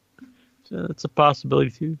venue. So that's a possibility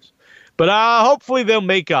too. But hopefully they'll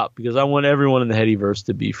make up, because I want everyone in the Headyverse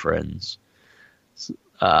to be friends.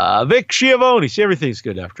 Vic Schiavone. See, everything's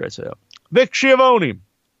good after I say that. Vic Schiavone.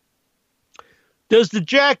 Does the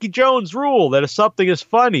Jackie Jones rule that if something is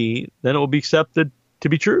funny, then it will be accepted to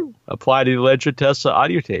be true? Apply to the alleged Tessa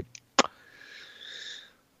audio tape.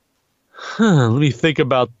 Let me think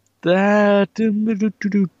about that.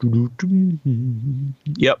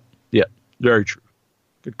 Yep. Very true.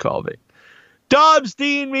 Good call, Vic. Dobbs,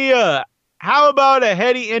 Dean Mia. How about a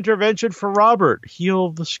heady intervention for Robert? Heal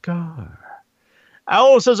the scar.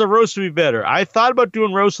 Owl says a roast would be better. I thought about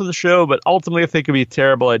doing roast on the show, but ultimately I think it would be a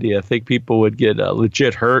terrible idea. I think people would get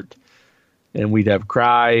legit hurt, and we'd have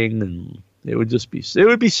crying, and it would be sad.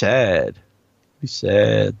 It'd be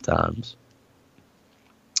sad times.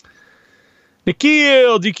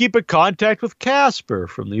 Nikhil, do you keep in contact with Casper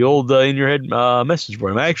from the old In Your Head message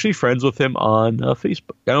board? I'm actually friends with him on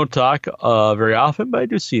Facebook. I don't talk very often, but I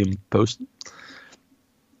do see him posting.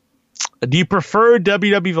 Do you prefer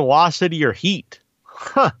WWE Velocity or Heat?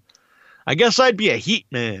 I guess I'd be a Heat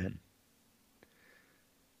man.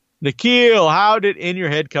 Nikhil, how did In Your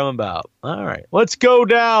Head come about? All right, let's go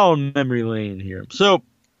down memory lane here. So,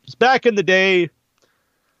 it's back in the day.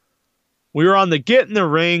 We were on the Get in the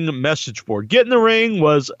Ring message board. Get in the Ring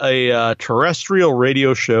was a terrestrial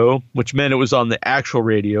radio show, which meant it was on the actual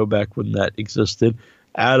radio back when that existed,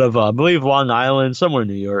 out of, I believe, Long Island, somewhere in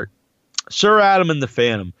New York. Sir Adam and the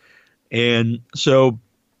Phantom. And so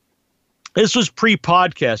this was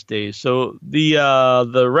pre-podcast days. So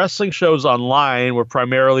the wrestling shows online were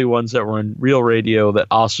primarily ones that were on real radio that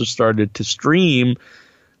also started to stream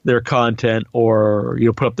their content or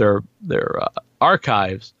put up their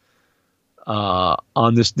archives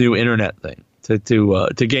on this new internet thing to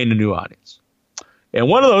gain a new audience. And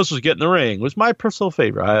one of those was Get in the Ring. It was my personal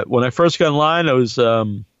favorite. When I first got online, I was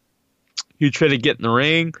huge fan of Get in the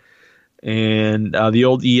Ring and the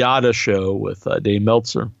old IATA show with Dave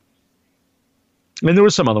Meltzer. And there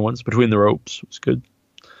were some other ones. Between the Ropes. It was good.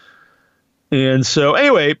 And so,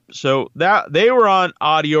 anyway, that they were on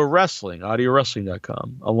Audio Wrestling,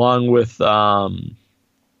 audiowrestling.com, along with Monday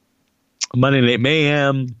Night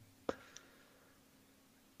Mayhem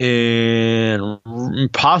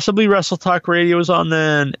and possibly Wrestle Talk Radio was on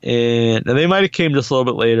then, and they might have came just a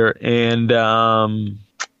little bit later, and I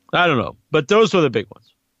don't know, but those were the big ones.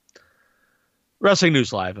 Wrestling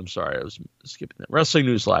News Live. I'm sorry, I was skipping that. Wrestling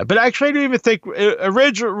News Live, but actually, I didn't even think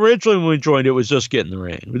originally when we joined, it was just Get in the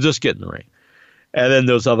Ring. It was just Get in the Ring, and then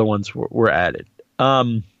those other ones were added.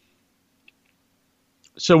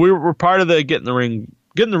 So we were part of the Get in the Ring.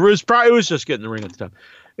 It was just Get in the Ring at the time,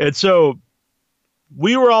 and so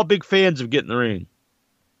we were all big fans of Get in the Ring.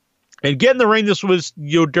 And Get in the Ring, this was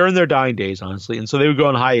during their dying days, honestly, and so they would go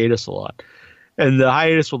on hiatus a lot, and the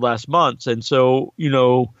hiatus would last months, and so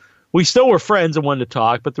we still were friends and wanted to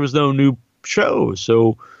talk, but there was no new shows,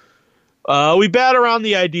 so we bat around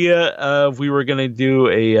the idea of we were going to do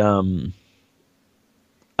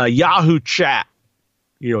a Yahoo chat,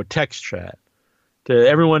 text chat, to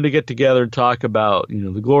everyone to get together and talk about,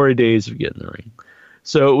 the glory days of Get in the Ring.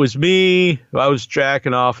 So it was me. I was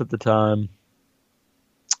jacking off at the time.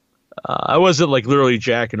 I wasn't like literally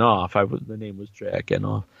jacking off. The name was Jacking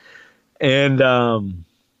Off. And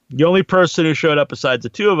the only person who showed up besides the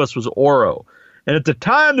two of us was Oro. And at the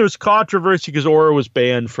time, there was controversy because Oro was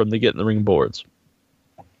banned from the Get in the Ring boards.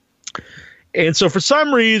 And so for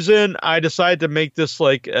some reason, I decided to make this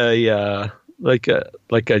like a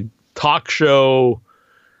talk show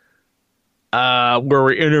where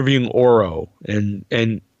we're interviewing Oro, and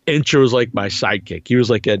Incher was like my sidekick. He was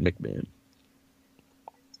like Ed McMahon.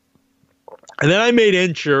 And then I made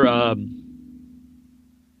Incher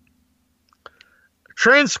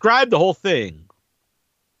transcribe the whole thing,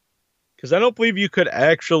 because I don't believe you could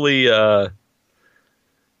actually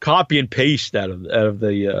copy and paste out of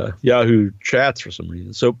the Yahoo chats for some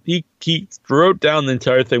reason. So he wrote down the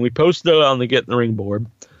entire thing. We posted it on the Get in the Ring board.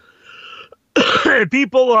 And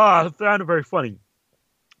people found it very funny.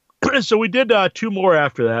 So we did two more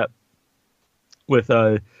after that with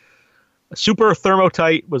Super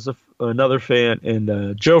Thermotite was another fan,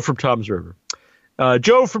 and Joe from Tom's River.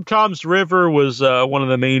 Joe from Tom's River was one of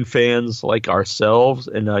the main fans like ourselves,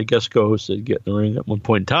 and I guess co-hosted Get in the Ring at one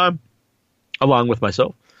point in time, along with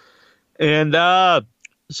myself. And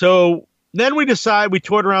so then we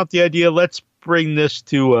toyed around with the idea, let's bring this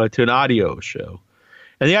to an audio show.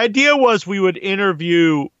 And the idea was we would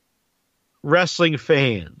interview wrestling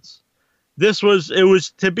fans. It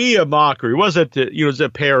was to be a mockery. It wasn't it was a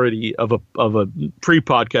parody of a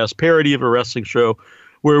pre-podcast parody of a wrestling show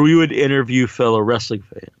where we would interview fellow wrestling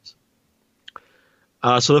fans.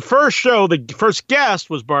 So the first show, the first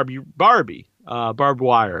guest was Barbed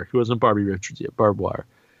Wire, who wasn't Barbie Richards yet, Barbed Wire.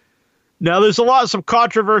 Now there's some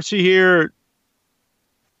controversy here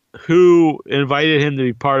who invited him to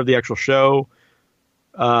be part of the actual show.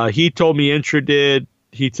 He told me Incher did.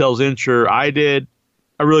 He tells Incher I did.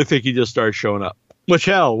 I really think he just started showing up. Which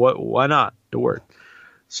hell, why not? It worked.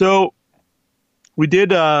 So we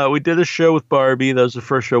did a show with Barbie. That was the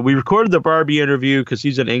first show. We recorded the Barbie interview because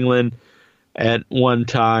he's in England at one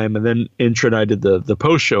time, and then Incher and I did the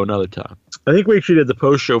post show another time. I think we actually did the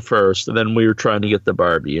post show first, and then we were trying to get the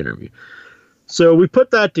Barbie interview. So we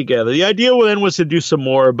put that together. The idea then was to do some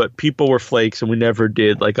more, but people were flakes, and we never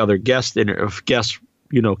did like other guests. I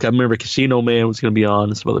remember Casino Man was going to be on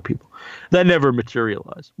and some other people. That never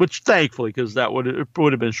materialized, which thankfully, because it would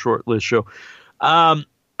have been a short-lived show. I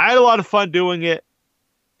had a lot of fun doing it.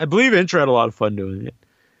 I believe Incher had a lot of fun doing it.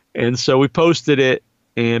 And so we posted it,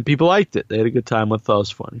 and people liked it. They had a good time. I thought it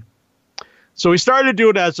was funny. So we started to do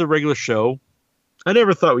it as a regular show. I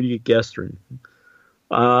never thought we'd get guests or anything.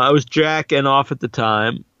 I was jacking off at the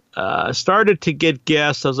time. I started to get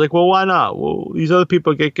guests. I was like, well, why not? Well, these other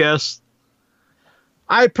people get guests.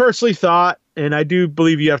 I personally thought, and I do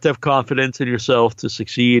believe you have to have confidence in yourself to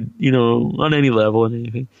succeed, on any level and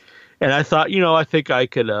anything. And I thought, I think I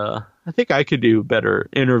could do a better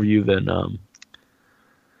interview than a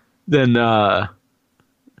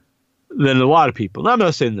lot of people. I'm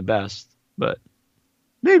not saying the best, but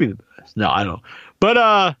maybe the best. No, I don't know.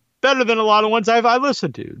 But better than a lot of ones I've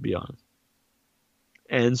listened to be honest.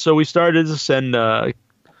 And so we started to send.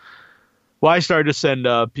 I started to send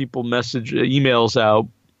people emails out.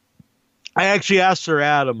 I actually asked Sir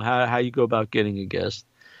Adam how you go about getting a guest,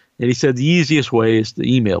 and he said the easiest way is to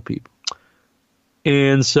email people.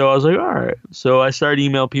 And so I was like, all right. So I started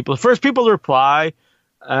emailing people. The first people to reply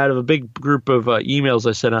out of a big group of emails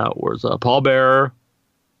I sent out was Paul Bearer,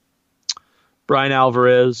 Brian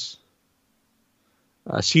Alvarez,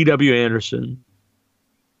 C.W. Anderson,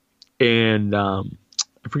 and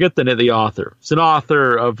I forget the author. It's an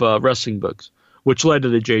author of wrestling books, which led to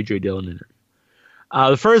the J.J. Dillon interview.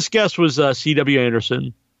 The first guest was C.W.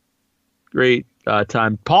 Anderson. Great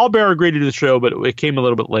time. Paul Bearer agreed to do the show, but it came a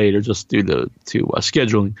little bit later just due to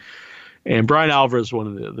scheduling. And Brian Alvarez,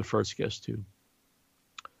 one of the first guests too.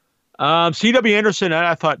 C.W. Anderson,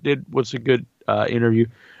 I thought was a good interview.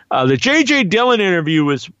 The J.J. Dillon interview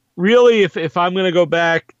was really, if I'm going to go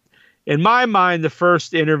back, in my mind, the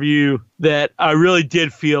first interview that I really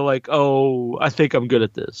did feel like, oh, I think I'm good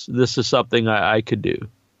at this. This is something I could do.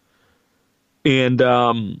 And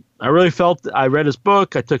I really felt, I read his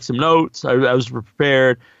book, I took some notes, I was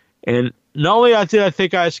prepared. And not only I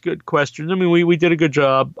think I asked good questions, I mean, we did a good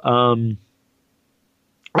job. I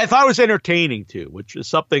thought it was entertaining too, which is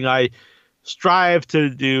something I strive to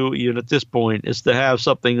do even at this point, is to have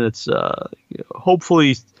something that's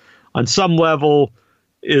hopefully on some level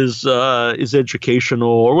is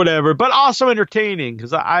educational or whatever, but also entertaining,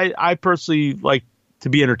 because I personally like to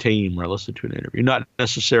be entertained when I listen to an interview, not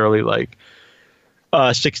necessarily like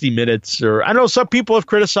 60 Minutes, or I know some people have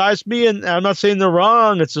criticized me, and I'm not saying they're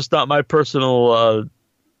wrong. It's just not my personal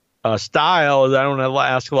style. I don't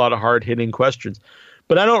ask a lot of hard hitting questions,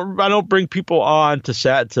 but I don't bring people on to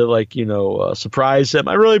surprise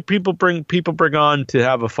them. People bring on to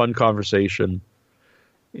have a fun conversation.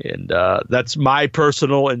 And that's my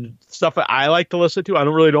personal and stuff that I like to listen to. I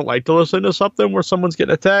don't like to listen to something where someone's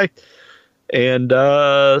getting attacked. And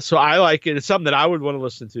so I like it. It's something that I would want to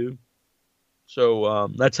listen to. So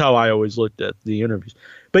that's how I always looked at the interviews.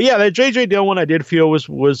 But yeah, that J.J. Dillon one I did feel was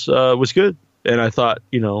good. And I thought,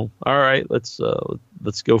 all right, let's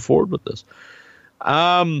go forward with this.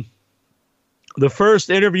 The first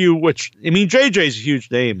interview, which, I mean, JJ's a huge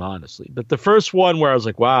name, honestly, but the first one where I was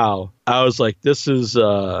like, wow, I was like, this is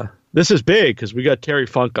big, because we got Terry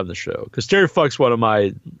Funk on the show, because Terry Funk's one of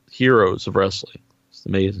my heroes of wrestling. It's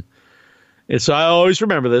amazing. And so I always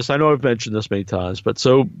remember this. I know I've mentioned this many times, but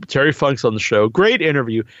so Terry Funk's on the show. Great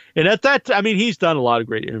interview. And at that, I mean, he's done a lot of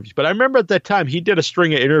great interviews, but I remember at that time he did a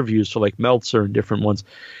string of interviews for like Meltzer and different ones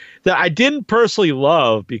that I didn't personally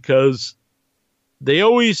love, because they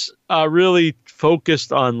always really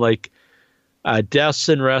focused on like deaths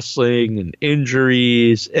in wrestling and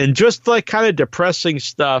injuries and just like kind of depressing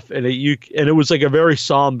stuff. And it was like a very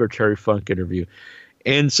somber Terry Funk interview.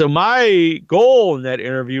 And so my goal in that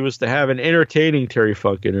interview was to have an entertaining Terry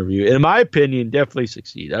Funk interview. In my opinion, definitely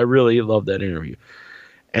succeed. I really love that interview.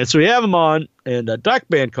 And so we have him on, and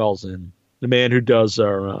Duckman calls in, the man who does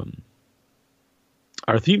our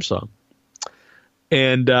theme song.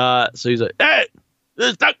 And so he's like, hey,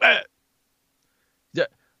 this is Duckman.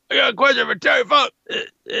 I got a question for Terry Funk.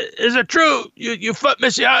 Is it true you fucked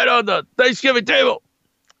Missy Hyatt on the Thanksgiving table?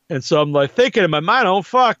 And so I'm like thinking in my mind, oh,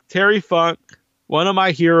 fuck, Terry Funk, one of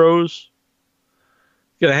my heroes,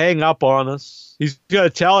 going to hang up on us. He's going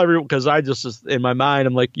to tell everyone, because I just, in my mind,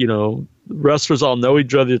 I'm like, wrestlers all know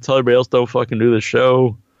each other. You tell everybody else don't fucking do the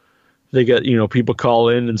show. They get, people call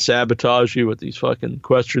in and sabotage you with these fucking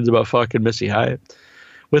questions about fucking Missy Hyatt.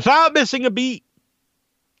 Without missing a beat,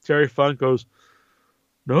 Terry Funk goes,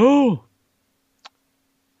 no,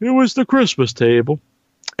 it was the Christmas table.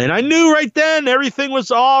 And I knew right then everything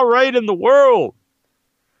was all right in the world.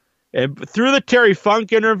 And through the Terry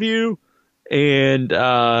Funk interview, and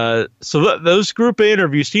so those group of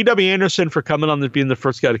interviews, C.W. Anderson for coming on, being the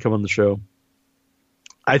first guy to come on the show.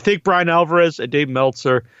 I think Brian Alvarez and Dave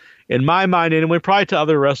Meltzer, in my mind, anyway, probably to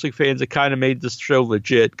other wrestling fans, it kind of made this show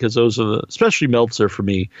legit, because those are especially Meltzer for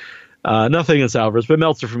me. Nothing against Alvarez, but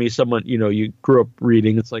Meltzer for me, someone, you grew up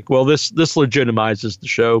reading. It's like, well, this legitimizes the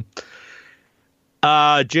show.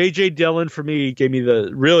 J.J. Dillon for me gave me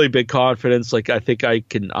the really big confidence. Like, I think I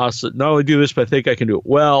can also not only do this, but I think I can do it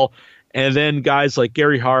well. And then guys like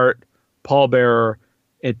Gary Hart, Paul Bearer,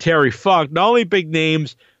 and Terry Funk, not only big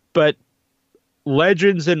names, but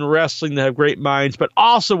legends in wrestling that have great minds, but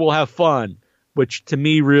also will have fun, which to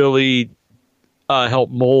me really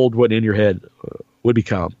helped mold what In Your Head would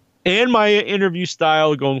become. And my interview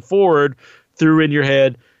style going forward through In Your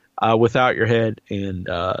Head, Without Your Head, and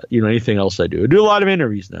anything else I do. I do a lot of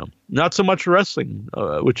interviews now. Not so much wrestling,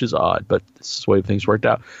 which is odd, but this is the way things worked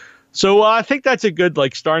out. So I think that's a good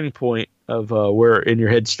starting point of where In Your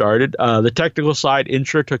Head started. The technical side,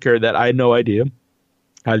 Intra took care of that. I had no idea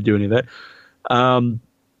how to do any of that.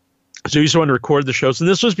 So you just wanted to record the shows, and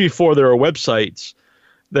this was before there were websites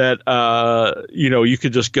that you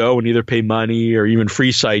could just go and either pay money or even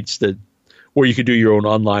free sites where you could do your own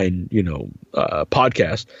online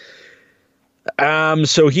podcast.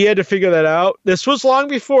 So he had to figure that out. This was long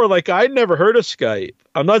before, I'd never heard of Skype.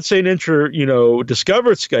 I'm not saying Intra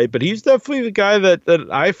discovered Skype, but he's definitely the guy that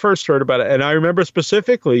I first heard about it. And I remember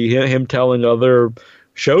specifically him telling other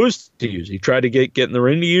shows to use. He tried to get in the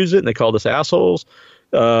ring to use it, and they called us assholes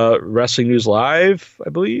Wrestling News Live, I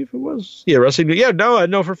believe it was. Yeah, Wrestling News. Yeah, no, I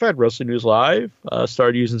know for a fact Wrestling News Live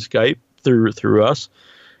started using Skype through us.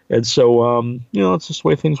 And so, it's just the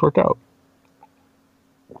way things worked out.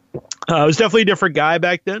 I was definitely a different guy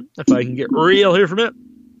back then, if I can get real here for a minute.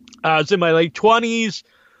 I was in my late 20s,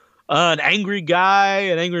 an angry guy,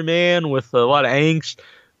 an angry man with a lot of angst.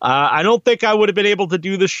 I don't think I would have been able to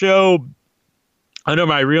do the show under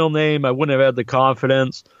my real name. I wouldn't have had the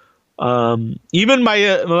confidence. Even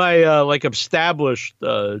my like established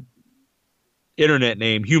internet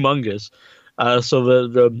name, Humongous. So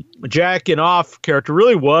the jacking off character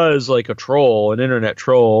really was like a troll, an internet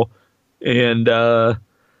troll. And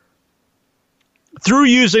through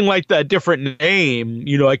using like that different name,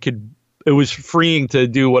 it was freeing to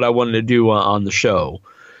do what I wanted to do on the show.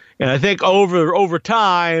 And I think over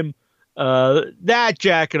time, that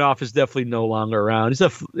jacking off is definitely no longer around.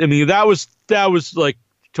 That was like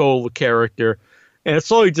total character. And it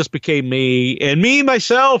slowly just became me. And me,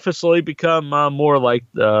 myself, has slowly become more like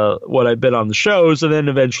what I've been on the shows. And then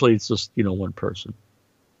eventually it's just, one person.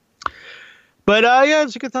 But, yeah,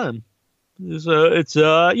 it's a good time. It's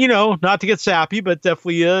not to get sappy, but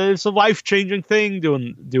definitely it's a life-changing thing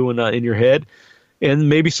doing in your head. And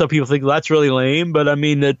maybe some people think that's really lame. But,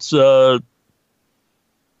 it's doing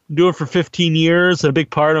it for 15 years. And a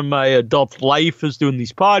big part of my adult life is doing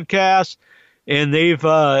these podcasts. And they've,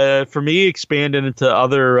 for me, expanded into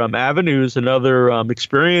other avenues and other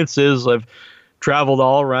experiences. I've traveled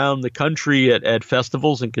all around the country at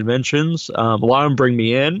festivals and conventions. A lot of them bring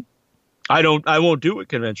me in. I won't do a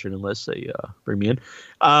convention unless they bring me in.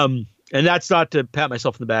 And that's not to pat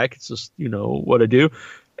myself in the back. It's just, what I do.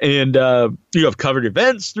 And, I've covered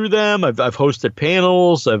events through them. I've hosted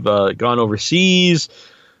panels. I've gone overseas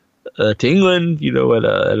to England,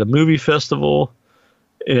 at a movie festival.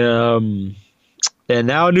 And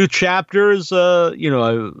now new chapters, there's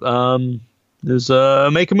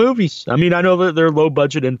making movies. I know that they're low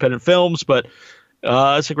budget independent films, but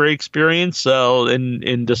it's a great experience.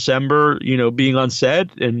 In December, being on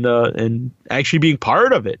set and actually being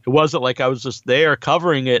part of it. It wasn't like I was just there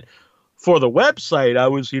covering it for the website. I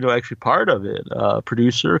was, actually part of it,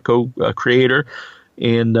 producer, co-creator,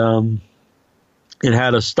 and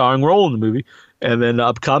had a starring role in the movie. And then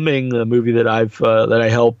upcoming the movie that I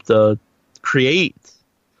helped create.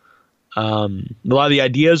 A lot of the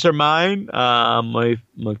ideas are mine. My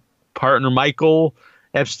partner Michael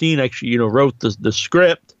Epstein actually wrote the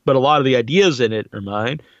script, but a lot of the ideas in it are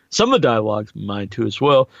mine. Some of the dialogue's mine too as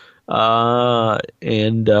well.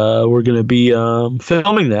 And we're going to be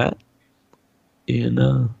filming that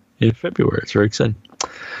in February. It's very exciting.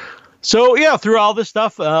 So yeah, through all this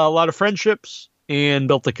stuff, a lot of friendships and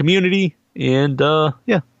built a community. And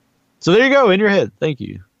yeah, so there you go, in your head. Thank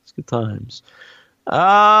you. It's good times.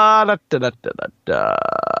 Owl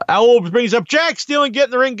brings up Jack stealing Get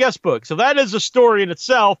in the Ring guest book. So that is a story in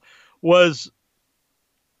itself. All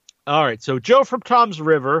right. So Joe from Tom's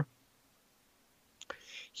River,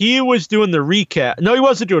 he was doing the recap. No, he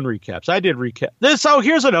wasn't doing recaps. I did recap.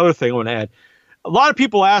 Here's another thing I want to add. A lot of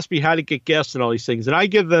people ask me how to get guests and all these things, and I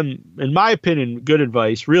give them, in my opinion, good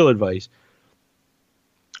advice, real advice.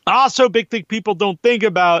 Also, big thing people don't think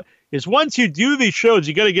about is once you do these shows,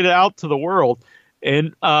 you got to get it out to the world.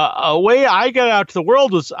 And a way I got out to the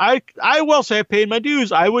world was I will say I paid my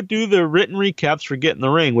dues. I would do the written recaps for Get in the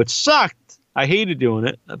Ring, which sucked. I hated doing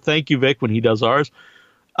it. Thank you, Vic, when he does ours.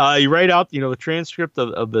 You write out, the transcript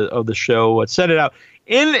of the show, send it out.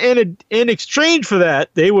 In exchange for that,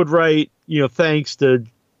 they would write, thanks to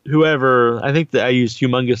whoever. I think that I used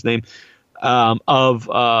Humongous name of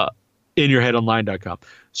InYourHeadOnline.com.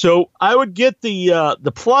 So I would get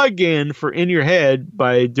the plug-in for In Your Head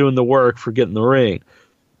by doing the work for Get in the Ring.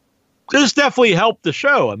 This definitely helped the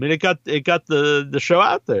show. It got the show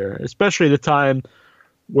out there, especially the time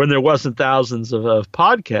when there wasn't thousands of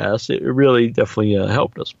podcasts. It really definitely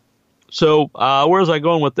helped us. So where was I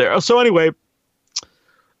going with there? So anyway,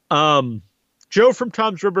 Joe from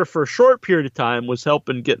Tom's River for a short period of time was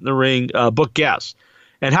helping Get in the Ring book guests.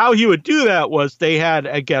 And how he would do that was they had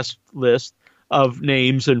a guest list of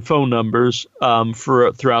names and phone numbers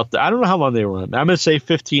for throughout I don't know how long they were on. I'm going to say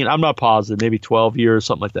 15. I'm not positive, maybe 12 years,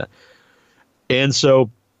 something like that. And so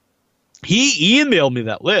he emailed me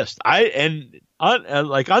that list.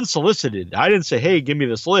 Unsolicited. I didn't say, hey, give me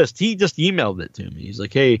this list. He just emailed it to me. He's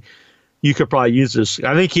like, hey, you could probably use this.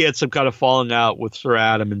 I think he had some kind of falling out with Sir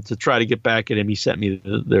Adam, and to try to get back at him, he sent me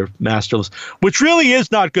their master list, which really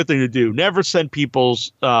is not a good thing to do. Never send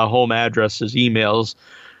people's home addresses, emails,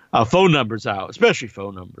 phone numbers out, especially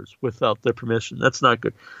phone numbers, without their permission. That's not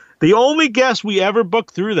good. The only guest we ever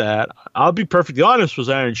booked through that, I'll be perfectly honest, was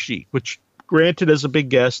Iron Sheik, which granted, as a big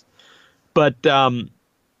guest, but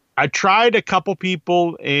I tried a couple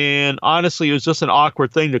people, and honestly, it was just an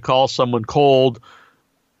awkward thing to call someone cold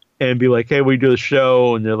and be like, hey, we do the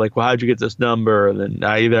show. And they're like, well, how'd you get this number? And then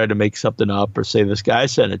I either had to make something up or say this guy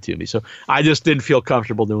sent it to me. So I just didn't feel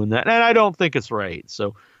comfortable doing that. And I don't think it's right.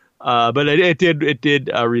 So, but it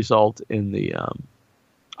did result in the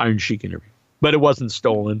Iron Sheik interview. But it wasn't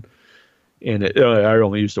stolen. And I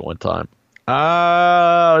only used it one time.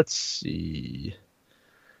 Let's see.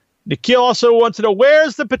 Nikhil also wants to know,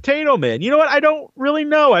 where's the Potato Man? You know what? I don't really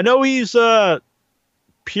know. I know he's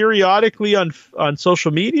periodically on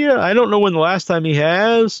social media. I don't know when the last time he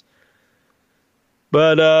has.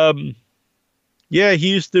 But, yeah, he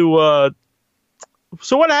used to...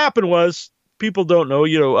 so what happened was, people don't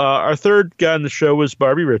know, our third guy on the show was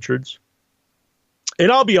Barbie Richards.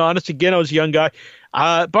 And I'll be honest, again, I was a young guy.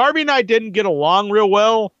 Barbie and I didn't get along real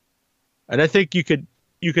well. And I think you could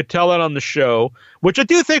tell that on the show, which I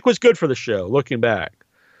do think was good for the show, looking back.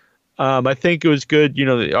 I think it was good,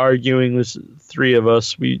 the arguing was three of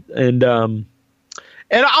us. And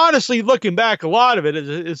honestly, looking back, a lot of it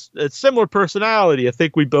is similar personality. I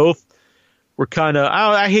think we both were kind of,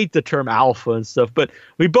 I hate the term alpha and stuff, but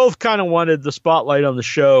we both kind of wanted the spotlight on the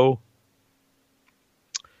show.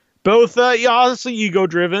 Both, honestly,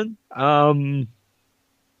 ego-driven.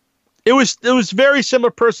 It was very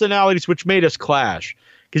similar personalities, which made us clash.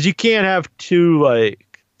 Because you can't have two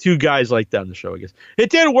guys like that on the show, I guess. It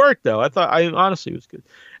did work, though. I honestly, it was good.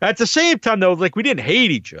 At the same time, though, like, we didn't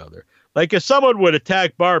hate each other. Like, if someone would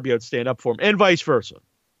attack Barbie, I'd stand up for him, and vice versa.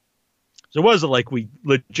 So it wasn't like we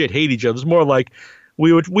legit hate each other. It was more like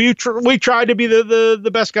we tried to be the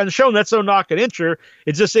best guy on the show, and that's no knock at Incher.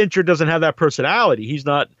 It's just Incher doesn't have that personality.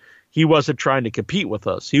 He wasn't trying to compete with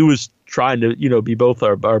us. He was trying to, be both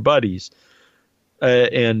our buddies.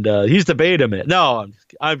 And he's the beta man. No,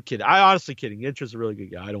 I'm kidding. I honestly kidding. Incher's a really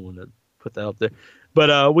good guy. I don't want to put that out there.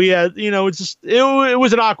 But we had, it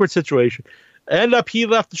was an awkward situation. End up, he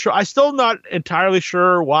left the show. I'm still not entirely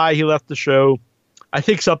sure why he left the show. I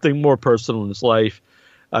think something more personal in his life.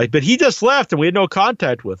 But he just left, and we had no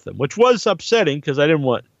contact with him, which was upsetting because I didn't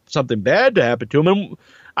want something bad to happen to him. And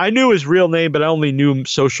I knew his real name, but I only knew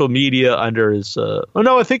social media under his.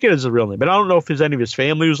 I think it is his real name, but I don't know if any of his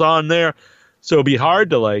family was on there. So it'd be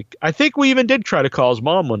hard to I think we even did try to call his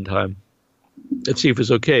mom one time and see if it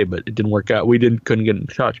was okay, but it didn't work out. We couldn't get in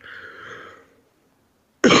touch.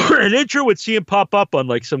 And Incher would see him pop up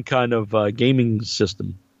on some kind of gaming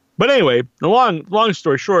system. But anyway, the long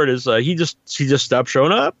story short is he just stopped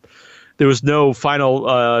showing up. There was no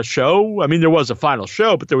final show. I mean, there was a final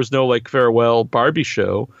show, but there was no farewell Barbie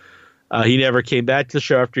show. He never came back to the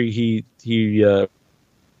show after he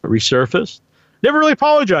resurfaced. Never really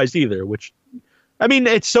apologized either, which, I mean,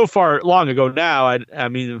 it's so far long ago now. I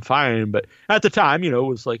mean, fine. But at the time, it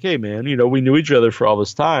was like, hey, man, we knew each other for all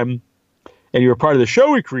this time, and you were part of the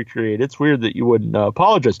show we recreated. It's weird that you wouldn't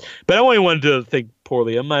apologize. But I only wanted to think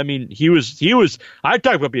poorly of him. I mean, he was. I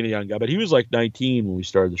talked about being a young guy, but he was 19 when we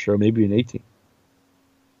started the show, maybe even 18.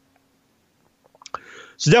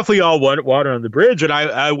 So definitely all water on the bridge, and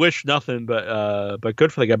I wish nothing but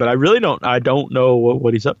good for the guy. But I really don't. I don't know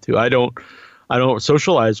what he's up to. I don't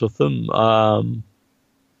socialize with him.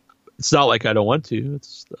 It's not like I don't want to.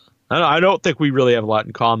 I don't think we really have a lot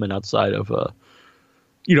in common outside of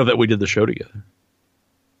that we did the show together.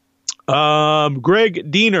 Greg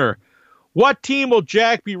Diener, what team will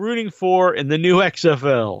Jack be rooting for in the new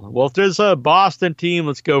XFL? Well, if there's a Boston team,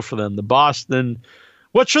 let's go for them.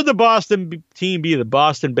 What should the Boston team be? The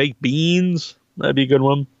Boston Baked Beans? That'd be a good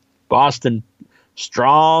one. Boston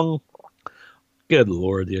Strong. Good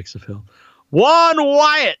Lord, the XFL. Juan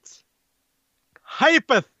Wyatt.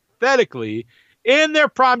 Hypothetically, in their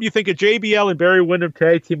prime, do you think a JBL and Barry Windham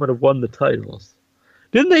tag team would have won the titles?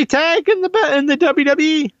 Didn't they tag in the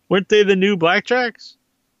WWE? Weren't they the new Blackjacks?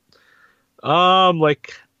 I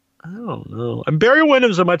don't know. And Barry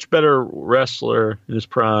Windham's a much better wrestler in his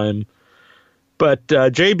prime, but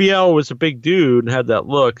JBL was a big dude and had that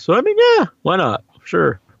look. So I mean, yeah, why not?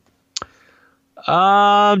 Sure.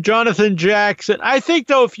 Jonathan Jackson. I think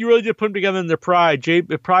though, if you really did put them together in their pride,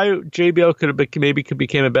 JBL could have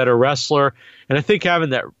became a better wrestler. And I think having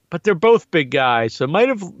that, but they're both big guys, so it might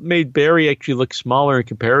have made Barry actually look smaller in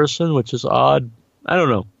comparison, which is odd. I don't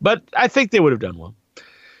know, but I think they would have done well.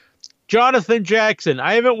 Jonathan Jackson.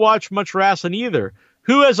 I haven't watched much wrestling either.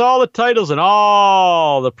 Who has all the titles and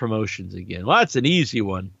all the promotions again? Well, that's an easy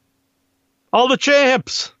one. All the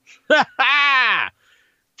champs.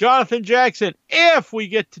 Jonathan Jackson, if we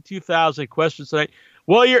get to 2,000 questions tonight,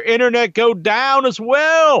 will your internet go down as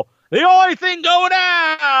well? The only thing going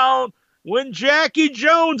down when Jackie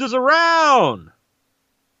Jones is around.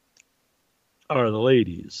 Or the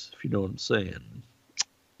ladies, if you know what I'm saying.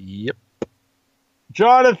 Yep.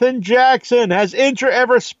 Jonathan Jackson, has Intra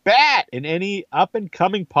ever spat in any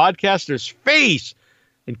up-and-coming podcaster's face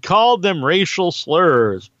and called them racial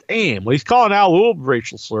slurs? Damn, well, he's calling Al Wolf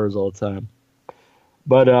racial slurs all the time.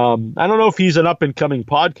 But I don't know if he's an up-and-coming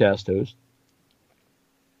podcast host.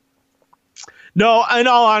 No, in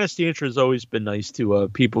all honesty, Intra has always been nice to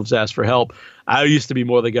people who've asked for help. I used to be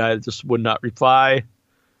more the guy that just would not reply.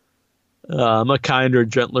 I'm a kinder,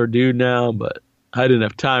 gentler dude now, but I didn't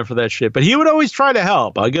have time for that shit. But he would always try to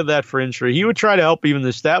help. I'll give that for Intra. He would try to help even the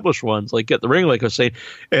established ones, like Get the Ring, like I was saying.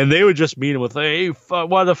 And they would just meet him with, hey,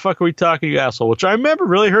 why the fuck are we talking, you asshole? Which I remember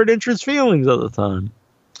really hurt Intra's feelings at the time.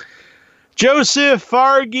 Joseph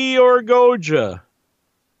Fargi Orgoja.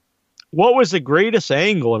 What was the greatest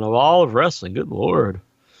angle in all of wrestling? Good Lord.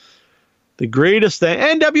 The greatest thing.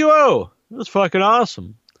 NWO. It was fucking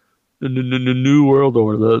awesome. The New World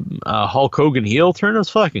Order. The Hulk Hogan heel turn was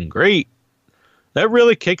fucking great. That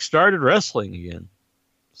really kick-started wrestling again.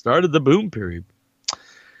 Started the boom period.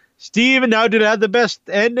 Steven, now did it have the best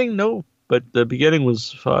ending? No, but the beginning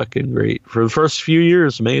was fucking great. For the first few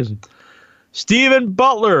years, amazing. Steven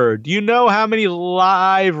Butler, do you know how many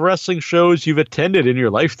live wrestling shows you've attended in your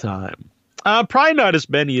lifetime? Probably not as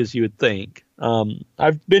many as you would think.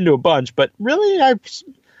 I've been to a bunch, but really,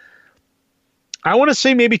 I want to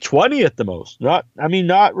say maybe 20 at the most. Not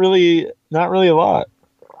really a lot.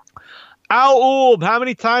 Al Ould, how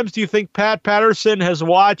many times do you think Pat Patterson has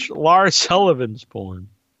watched Lars Sullivan's porn?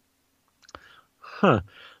 Huh.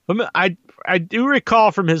 I do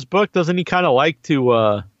recall from his book, doesn't he kind of like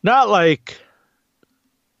to, not like,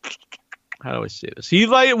 how do I say this? He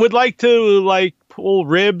would like to pull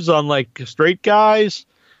ribs on like straight guys.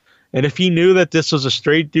 And if he knew that this was a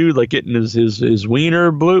straight dude, like getting his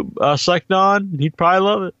wiener sucked on, he'd probably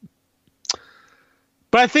love it.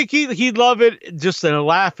 But I think he'd love it just in a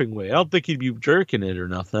laughing way. I don't think he'd be jerking it or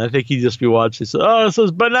nothing. I think he'd just be watching. Oh, this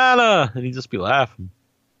is banana, and he'd just be laughing.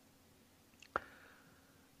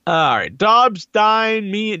 All right, Dobbs,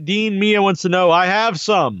 Dean Mia wants to know. I have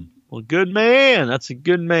some. Well, good man. That's a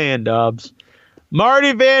good man, Dobbs.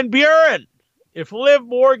 Marty Van Buren. If Liv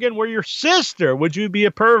Morgan were your sister, would you be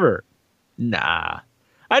a pervert? Nah,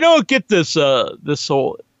 I don't get this. This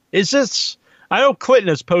whole is this. I know Clinton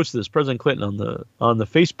has posted this, President Clinton on the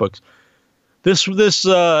Facebooks. This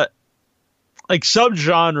like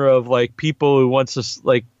subgenre of like people who wants to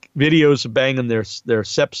like videos of banging their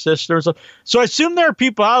stepsisters. So I assume there are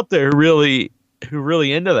people out there who really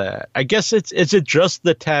into that. I guess is it just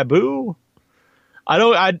the taboo?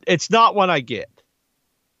 It's not one I get.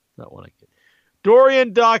 Not one I get.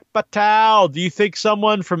 Dorian Doc Patel, do you think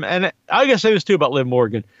someone from I guess I was too about Liv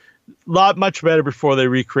Morgan. Much better before they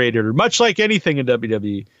recreated her. Much like anything in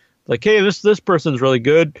WWE. Like, hey, this person's really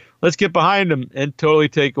good. Let's get behind him and totally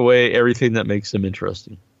take away everything that makes him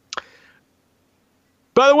interesting.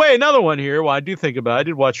 By the way, another one here. Well, I do think about it. I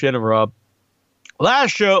did watch Shannon Rob.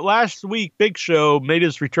 Last week, Big Show made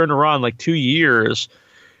his return to Raw in like 2 years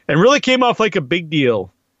and really came off like a big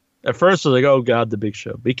deal. At first, I was like, oh, God, the Big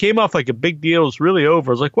Show. But he came off like a big deal. It was really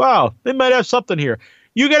over. I was like, wow, they might have something here.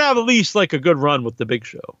 You got to have at least like a good run with the Big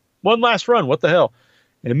Show. One last run. What the hell?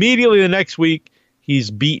 And immediately the next week,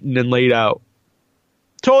 he's beaten and laid out.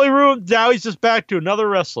 Totally ruined. Now he's just back to another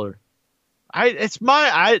wrestler. That's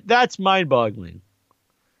mind-boggling.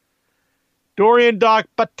 Dorian Doc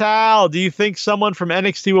Patel, do you think someone from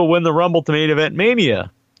NXT will win the Rumble to Main Event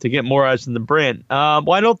Mania to get more eyes in the brand?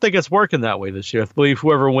 Well, I don't think it's working that way this year. I believe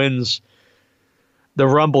whoever wins the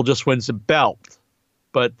Rumble just wins the belt.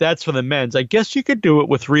 But that's for the men's. I guess you could do it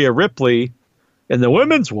with Rhea Ripley in the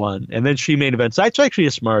women's one, and then she main events. That's actually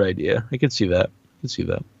a smart idea. I can see that.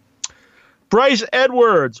 Bryce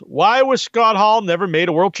Edwards. Why was Scott Hall never made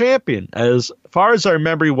a world champion? As far as I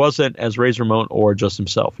remember, he wasn't as Razor Ramon or just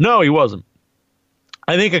himself. No, he wasn't.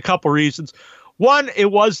 I think a couple reasons. One,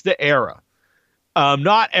 it was the era.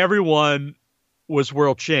 Not everyone was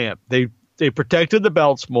world champ. They protected the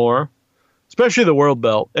belts more, especially the world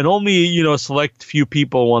belt, and only a select few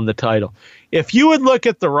people won the title. If you would look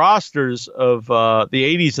at the rosters of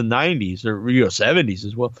the 80s and 90s, or 70s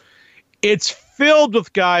as well, it's filled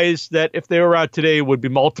with guys that, if they were out today, would be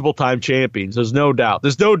multiple-time champions. There's no doubt.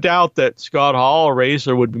 There's no doubt that Scott Hall or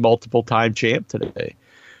Razor would be multiple-time champ today.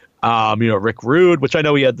 Rick Rude, which I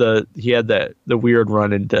know he had the weird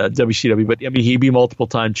run in WCW, but I mean, he'd be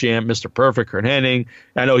multiple-time champ. Mr. Perfect, Kurt Hennig.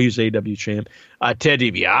 I know he was AW champ. Ted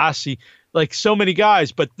DiBiase, like so many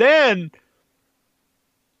guys. But then,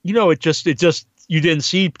 it just you didn't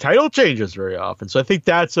see title changes very often. So I think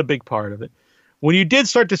that's a big part of it. When you did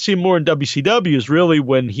start to see more in WCW is really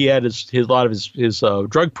when he had a lot of his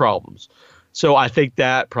drug problems. So I think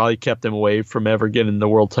that probably kept him away from ever getting the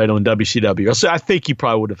world title in WCW. So I think he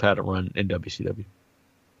probably would have had a run in WCW.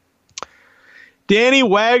 Danny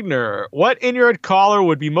Wagner, what in-your-head caller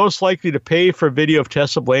would be most likely to pay for a video of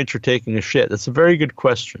Tessa Blanchard taking a shit? That's a very good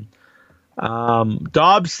question.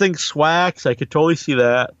 Dobbs thinks Swax. I could totally see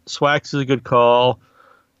that. Swax is a good call.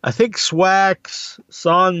 I think Swax,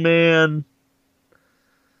 Songman.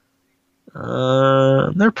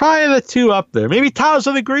 They're probably the two up there. Maybe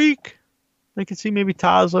Tazo the Greek. I could see maybe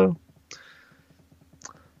Tazo.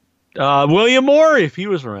 William Morey, if he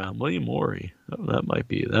was around. William Morey. Oh, that might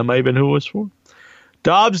have been who it was for.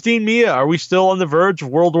 Dobbs, Dean Mia, are we still on the verge of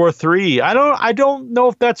World War III? I don't know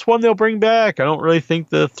if that's one they'll bring back. I don't really think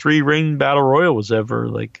the 3-ring battle royal was ever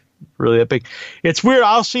like really epic. It's weird.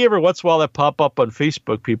 I'll see every once in a while that pop up on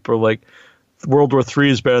Facebook. People are like, World War III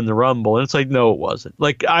is better than the Rumble, and it's like, no, it wasn't.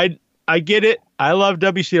 Like I get it. I love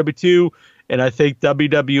WCW too, and I think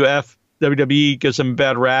WWE gives them a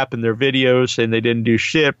bad rap in their videos saying they didn't do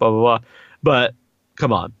shit, blah blah blah. But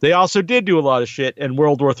come on. They also did do a lot of shit, and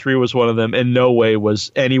World War III was one of them. In no way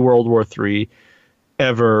was any World War III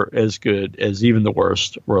ever as good as even the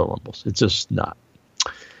worst Royal Rumbles. It's just not.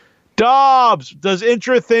 Dobbs, does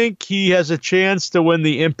Intra think he has a chance to win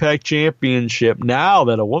the Impact Championship now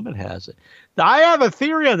that a woman has it? Now, I have a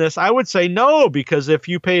theory on this. I would say no, because if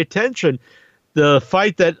you pay attention, the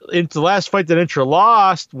last fight that Intra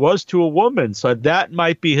lost was to a woman, so that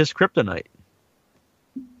might be his kryptonite.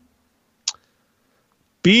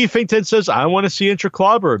 Beefington says, I want to see Intra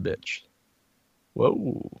clobber a bitch.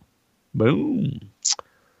 Whoa. Boom.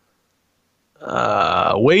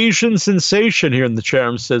 Asian Sensation here in the chat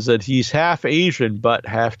room says that he's half Asian but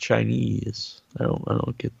half Chinese. I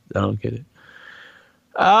don't get it.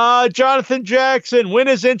 Jonathan Jackson, when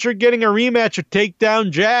is Intra getting a rematch of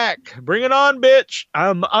Takedown Jack? Bring it on, bitch.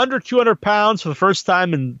 I'm under 200 pounds for the first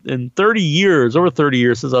time in 30 years, over 30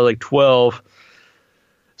 years, since I was like 12.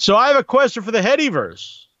 So I have a question for the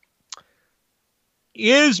Headyverse.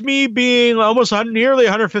 Is me being almost nearly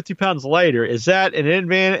 150 pounds lighter, is that an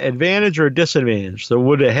advantage or a disadvantage? So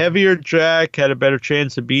would a heavier Jack have a better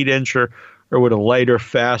chance to beat Intra, or would a lighter,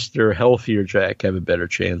 faster, healthier Jack have a better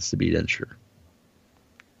chance to beat Intra?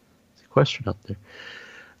 There's a question up there.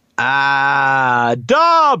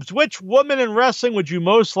 Dobbs, which woman in wrestling would you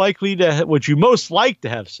most like to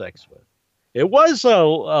have sex with? It was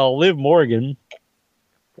Liv Morgan.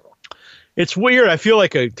 It's weird. I feel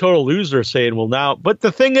like a total loser saying, well, now. But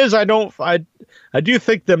the thing is, I do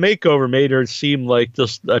think the makeover made her seem like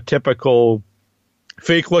just a typical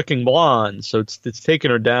fake-looking blonde. So it's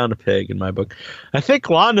taken her down a peg in my book. I think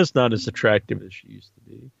Lana's not as attractive as she used to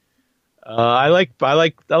be. I like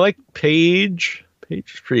Paige.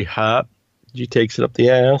 Paige is pretty hot. She takes it up the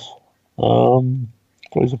ass.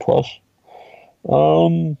 Always a plus.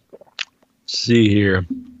 Let's see here.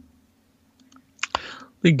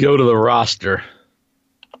 We go to the roster.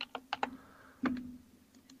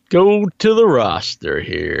 Go to the roster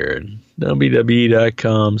here.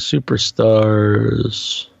 WWE.com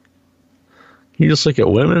superstars. You just look at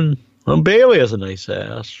women. Well, Bailey has a nice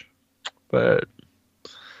ass, but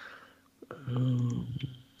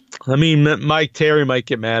I mean, Mike Terry might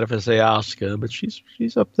get mad if I say Asuka, but she's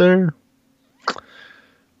up there.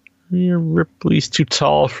 Yeah, Ripley's too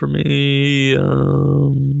tall for me.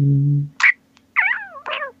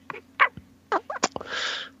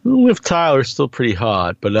 Liv Tyler's still pretty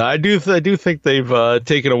hot, but I do think they've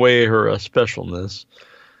taken away her specialness.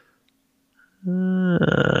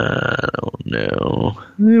 I don't know.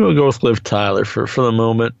 Maybe we'll go with Liv Tyler for the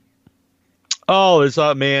moment. Oh, there's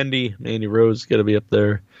Mandy. Mandy Rose is gonna be up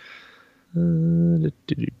there. Now,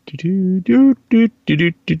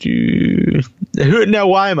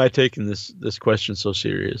 why am I taking this question so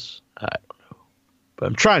serious? I don't know, but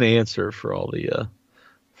I'm trying to answer for all the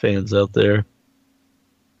fans out there.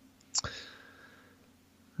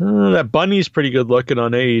 That bunny's pretty good looking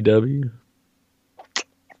on AEW.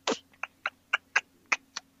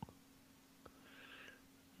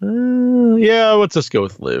 Yeah, let's just go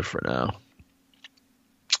with Liv for now.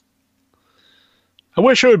 I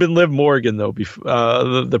wish it would have been Liv Morgan though. Before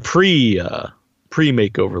the pre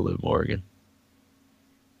makeover Liv Morgan.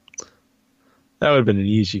 That would have been an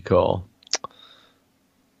easy call.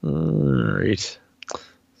 All right,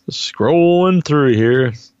 just scrolling through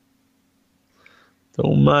here.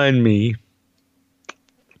 Don't mind me.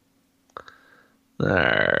 All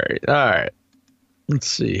right. Let's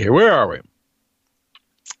see here. Where are we?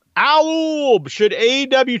 Owl! Should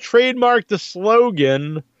AEW trademark the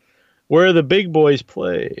slogan "Where the big boys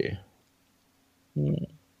play"?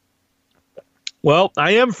 Well,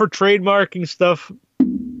 I am for trademarking stuff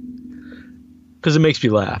because it makes me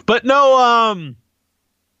laugh. But no,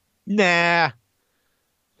 nah. I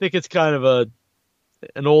think it's kind of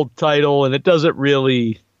an old title, and it doesn't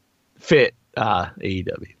really fit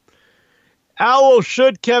AEW. Owl,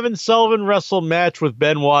 should Kevin Sullivan wrestle match with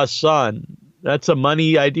Benoit's son? That's a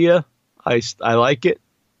money idea. I like it.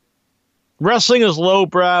 Wrestling is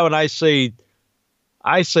lowbrow, and I say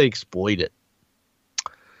exploit it.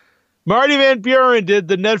 Marty Van Buren, did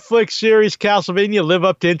the Netflix series Castlevania live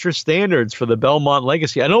up to interest standards for the Belmont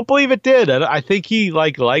legacy? I don't believe it did. I think he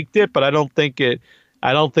liked it, but I don't think it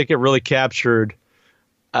really captured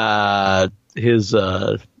his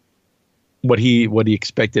what he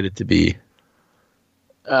expected it to be.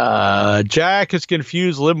 Jack has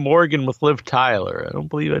confused Liv Morgan with Liv Tyler. I don't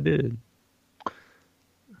believe I did.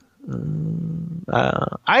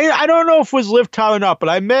 I don't know if it was Liv Tyler or not, but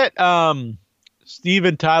I met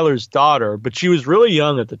Steven Tyler's daughter, but she was really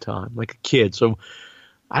young at the time, like a kid. So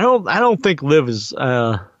I don't think Liv is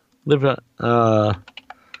Liv. I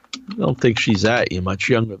don't think she's that much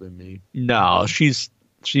younger than me. No, she's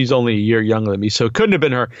only a year younger than me, so it couldn't have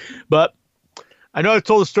been her. But I know I've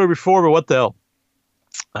told the story before, but what the hell?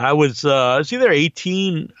 I was either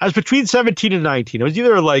 18. I was between 17 and 19. I was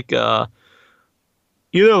either like a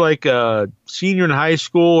senior in high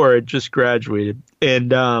school or had just graduated,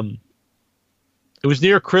 and it was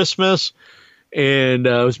near Christmas, and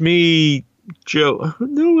it was me, Joe.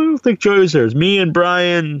 No, I don't think Joe was there. It was me and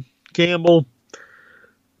Brian Campbell.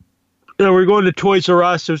 We were going to Toys R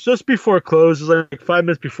Us. It was just before close. It was like 5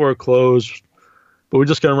 minutes before it closed. But we're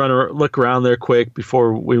just going to look around there quick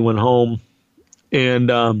before we went home. And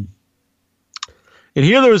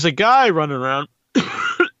here there was a guy running around he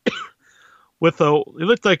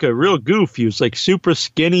looked like a real goof. He was like super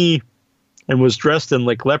skinny and was dressed in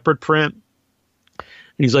like leopard print. And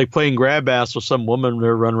he's like playing grab ass with some woman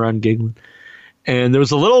there running around giggling. And there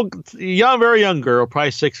was a very young girl,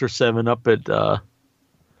 probably 6 or 7, up at the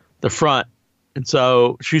front. And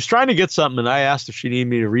so she was trying to get something, and I asked if she needed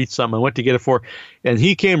me to read something. I went to get it for her, and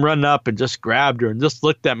he came running up and just grabbed her and just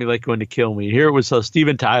looked at me like going to kill me. Here it was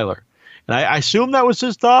Steven Tyler. And I assumed that was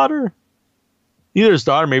his daughter. Either his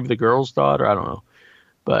daughter, maybe the girl's daughter. I don't know.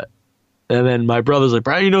 And then my brother's like,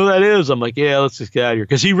 Brian, you know who that is? I'm like, yeah, let's just get out of here.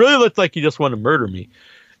 Because he really looked like he just wanted to murder me.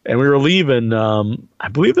 And we were leaving. I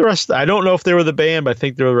believe the rest, I don't know if they were the band, but I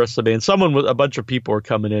think they were the rest of the band. A bunch of people were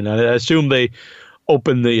coming in. I assume they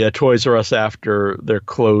opened the Toys R Us after their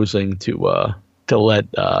closing to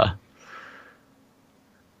let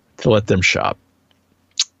them shop.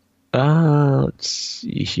 Let's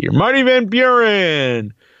see here. Marty Van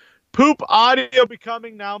Buren. Poop audio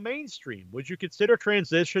becoming now mainstream. Would you consider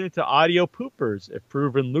transitioning to audio poopers if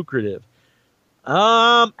proven lucrative?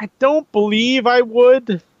 I don't believe I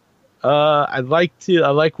would. I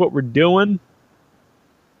like what we're doing.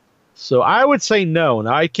 So I would say no.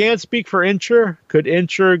 Now I can't speak for Incher. Could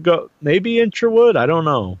Incher go? Maybe Incher would. I don't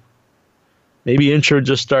know. Maybe Incher would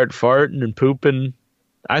just start farting and pooping.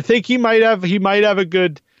 I think he might have a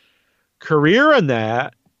good career in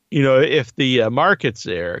that. You know, if the market's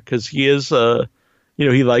there, because he is,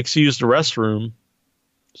 he likes to use the restroom.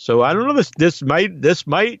 So I don't know. This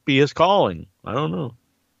might be his calling. I don't know.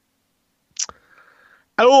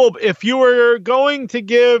 Oh, if you were going to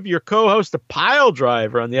give your co-host a pile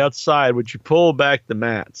driver on the outside, would you pull back the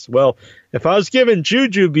mats? Well, if I was giving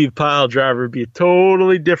Juju be the pile driver, it'd be a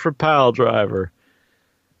totally different pile driver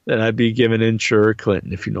than I'd be giving Incher or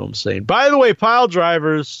Clinton, if you know what I'm saying. By the way, pile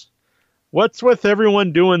drivers, what's with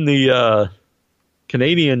everyone doing the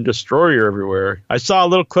Canadian Destroyer everywhere? I saw a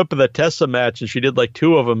little clip of the Tessa match, and she did like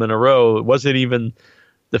 2 of them in a row. It wasn't even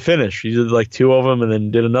the finish. She did like 2 of them and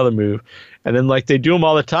then did another move. And then like they do them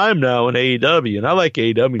all the time now in AEW. And I like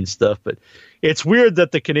AEW and stuff, but it's weird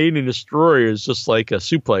that the Canadian Destroyer is just like a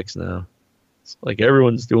suplex now. It's like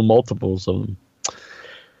everyone's doing multiples of them.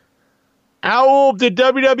 Owl, did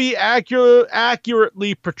WWE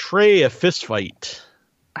accurately portray a fist fight?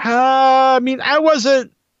 I mean, I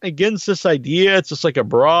wasn't against this idea. It's just like a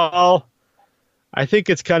brawl. I think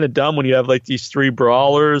it's kind of dumb when you have like these 3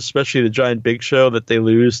 brawlers, especially the Giant Big Show, that they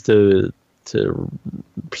lose to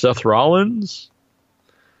Seth Rollins.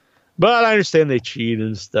 But I understand they cheat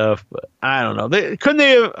and stuff, but I don't know.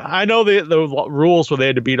 I know the rules where they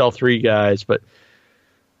had to beat all 3 guys, but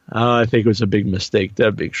I think it was a big mistake,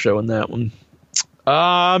 that Big Show in that one.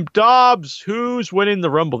 Dobbs, who's winning the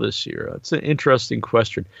Rumble this year? That's an interesting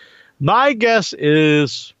question. My guess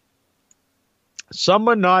is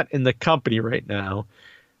someone not in the company right now,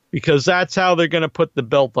 because that's how they're going to put the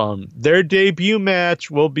belt on. Their debut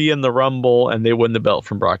match will be in the Rumble, and they win the belt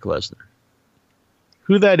from Brock Lesnar.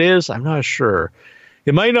 Who that is, I'm not sure.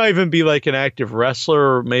 It might not even be like an active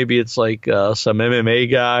wrestler, or maybe it's like some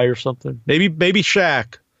MMA guy or something. Maybe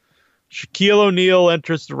Shaq. Shaquille O'Neal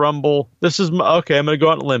enters the Rumble. Okay, I'm going to go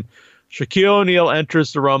out on a limb. Shaquille O'Neal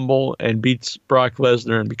enters the Rumble and beats Brock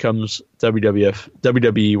Lesnar and becomes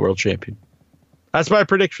WWE World Champion. That's my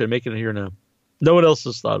prediction. Making it here now. No one else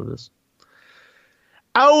has thought of this.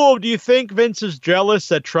 Oh, do you think Vince is jealous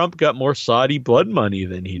that Trump got more Saudi blood money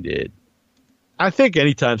than he did? I think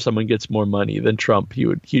anytime someone gets more money than Trump,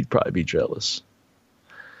 he'd probably be jealous.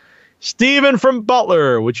 Steven from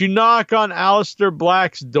Butler, would you knock on Aleister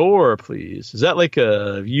Black's door, please? Is that like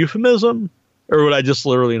a euphemism? Or would I just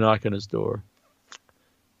literally knock on his door?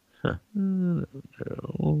 Huh.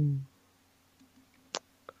 No.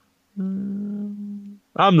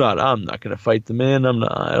 I'm not going to fight the man.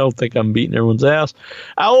 I don't think I'm beating everyone's ass.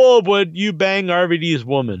 How old would you bang RVD's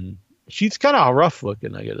woman? She's kind of rough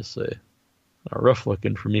looking, I got to say. Rough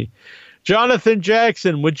looking for me. Jonathan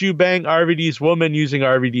Jackson, would you bang RVD's woman using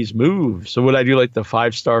RVD's move? So would I do like the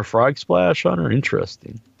 5-star frog splash on her?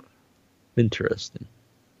 Interesting.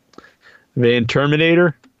 Van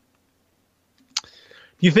Terminator. Do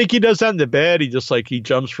you think he does that in the bed? He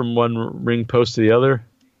jumps from one ring post to the other?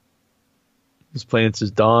 Just plants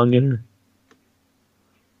his dong in her?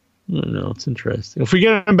 I don't know. It's interesting. If we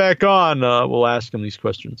get him back on, we'll ask him these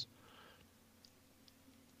questions.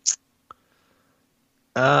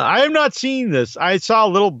 I have not seen this. I saw a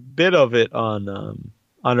little bit of it on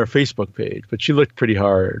her Facebook page, but she looked pretty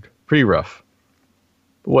hard, pretty rough.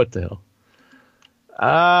 But what the hell?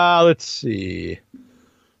 Let's see.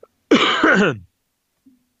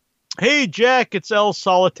 Hey, Jack, it's El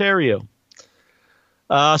Solitario.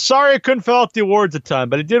 Sorry I couldn't fill out the awards at the time,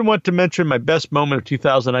 but I did want to mention my best moment of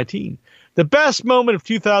 2019. The best moment of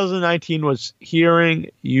 2019 was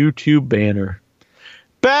hearing YouTube Banner.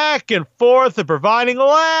 Back and forth and providing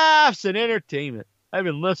laughs and entertainment. I've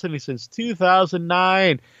been listening since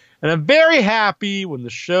 2009, and I'm very happy when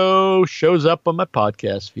the show shows up on my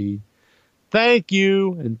podcast feed. Thank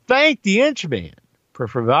you, and thank the Inchman for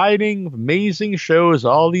providing amazing shows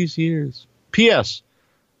all these years. P.S.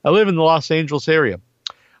 I live in the Los Angeles area.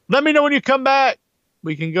 Let me know when you come back.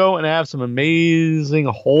 We can go and have some amazing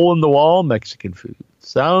hole-in-the-wall Mexican food.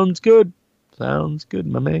 Sounds good. Sounds good,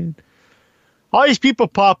 my man. All these people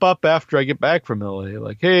pop up after I get back from LA,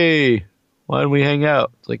 like, hey, why don't we hang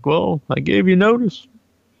out? It's like, well, I gave you notice.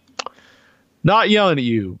 Not yelling at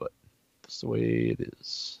you, but that's the way it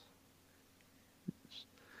is.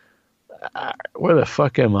 Where the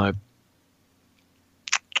fuck am I?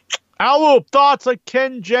 Owl, thoughts on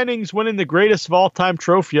Ken Jennings winning the greatest of all time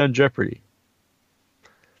trophy on Jeopardy?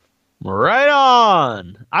 Right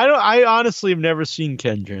on. I honestly have never seen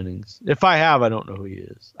Ken Jennings. If I have, I don't know who he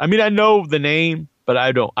is. I mean, I know the name, but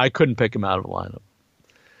I couldn't pick him out of a lineup.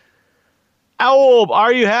 Owl,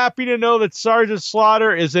 are you happy to know that Sergeant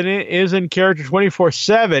Slaughter is in character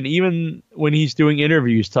 24/7, even when he's doing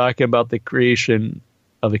interviews talking about the creation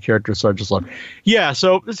of the character Sergeant Slaughter? Yeah,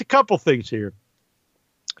 so there's a couple things here.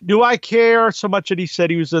 Do I care so much that he said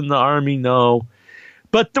he was in the Army? No.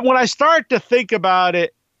 But when I start to think about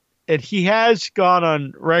it, and he has gone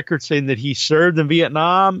on record saying that he served in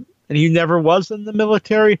Vietnam and he never was in the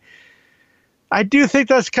military, I do think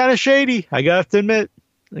that's kind of shady. I got to admit.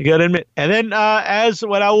 And then as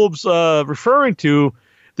what I was referring to,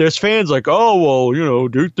 there's fans like, oh, well, you know,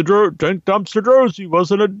 Duke Dumpster Droese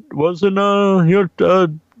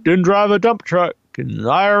didn't drive a dump truck, and the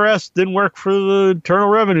IRS didn't work for the Internal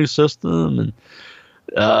Revenue System, and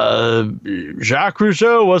Jacques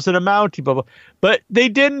Rougeau wasn't a Mountie, blah, blah. But they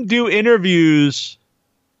didn't do interviews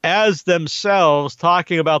as themselves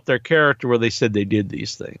talking about their character where they said they did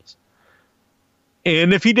these things.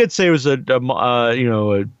 And if he did say it was a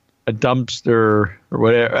dumpster or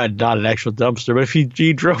whatever, not an actual dumpster, but if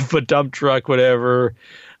he drove a dump truck, whatever,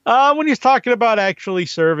 when he's talking about actually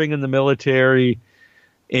serving in the military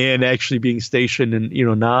and actually being stationed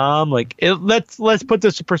in, Nam, let's put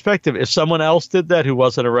this in perspective. If someone else did that who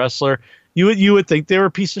wasn't a wrestler, you would think they were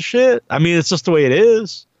a piece of shit. I mean, it's just the way it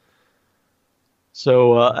is.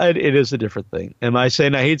 So it is a different thing. Am I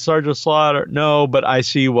saying I hate Sergeant Slaughter? No, but I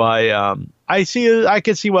see why. I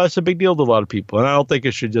can see why it's a big deal to a lot of people, and I don't think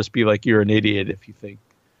it should just be like you're an idiot if you think,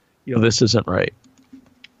 this isn't right.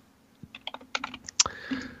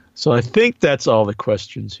 So I think that's all the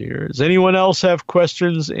questions here. Does anyone else have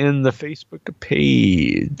questions in the Facebook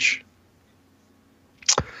page?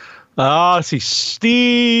 Let's see.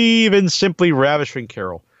 Steven Simply Ravishing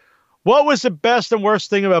Carol. What was the best and worst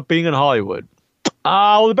thing about being in Hollywood?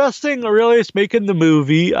 Well, the best thing really is making the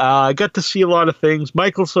movie. I got to see a lot of things.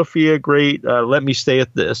 Michael Sophia, great. Let me stay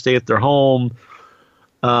at their home.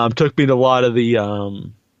 Took me to a lot of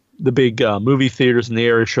the big movie theaters in the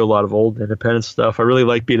area, show a lot of old independent stuff. I really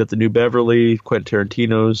like being at the New Beverly, Quentin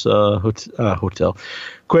Tarantino's hotel,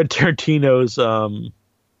 Quentin Tarantino's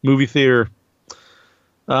movie theater,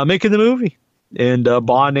 making the movie and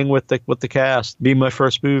bonding with the cast. Being my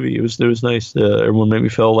first movie, it was nice. Everyone made me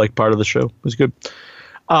feel like part of the show. It was good.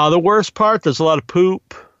 The worst part, there's a lot of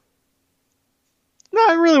poop. No,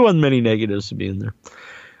 there really wasn't many negatives to being there.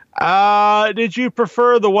 Did you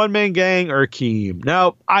prefer the One Man Gang or Akeem?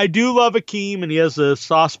 Now, I do love Akeem, and he has a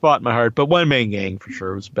soft spot in my heart, but One Man Gang for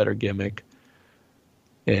sure was a better gimmick.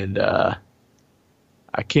 And I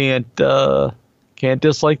can't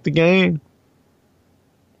dislike the gang.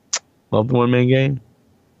 Love the One Man Gang.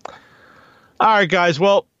 All right, guys.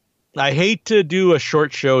 Well, I hate to do a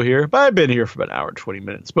short show here, but I've been here for about an hour and 20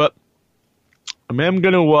 minutes. But I'm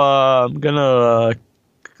gonna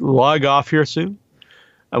log off here soon.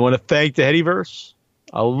 I want to thank the Headyverse.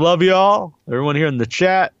 I love y'all. Everyone here in the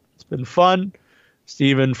chat. It's been fun.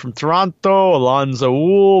 Steven from Toronto, Alonzo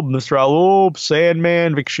Woolb, Mr. Aloub,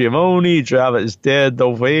 Sandman, Vic Schiavone, Java is Dead, the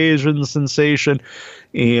Asian Sensation,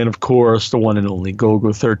 and of course the one and only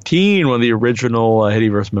Gogo13, one of the original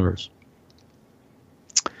Headyverse members.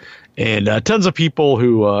 And tons of people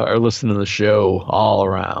who are listening to the show all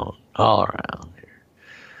around here.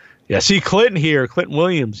 Yeah, see Clinton here, Clinton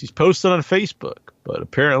Williams. He's posted on Facebook, but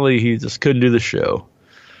apparently he just couldn't do the show.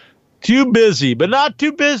 Too busy, but not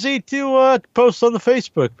too busy to post on the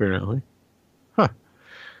Facebook, apparently. Huh.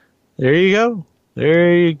 There you go.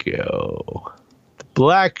 There you go. The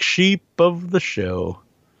black sheep of the show.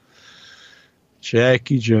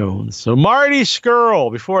 Jackie Jones. So Marty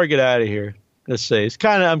Scurll, before I get out of here, let's say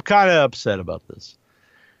I'm kind of upset about this.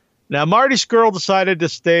 Now Marty Scurll decided to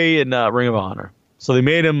stay in Ring of Honor, so they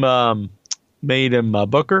made him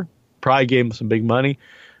Booker. Probably gave him some big money.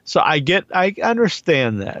 So I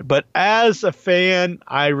understand that, but as a fan,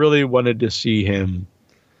 I really wanted to see him.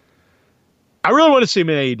 I really want to see him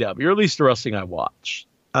in AEW, or at least the wrestling I watch.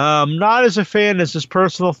 Not as a fan, as his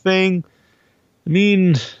personal thing. I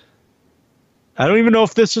mean, I don't even know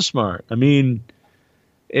if this is smart. I mean,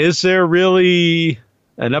 is there really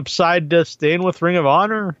an upside to staying with Ring of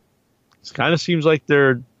Honor? It kind of seems like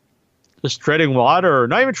they're just treading water, or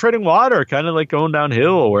not even treading water, kind of like going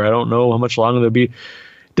downhill, where I don't know how much longer they'll be.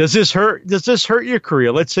 Does this hurt your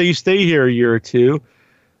career? Let's say you stay here a year or two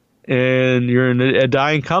and you're in a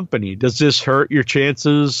dying company. Does this hurt your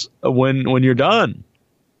chances when you're done?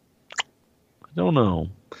 I don't know.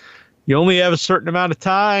 You only have a certain amount of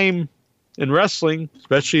time in wrestling,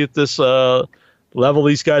 especially at this level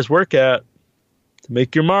these guys work at, to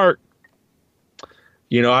make your mark.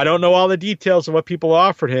 You know, I don't know all the details of what people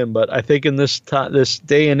offered him, but I think in this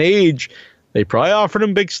day and age, they probably offered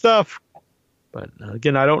him big stuff. But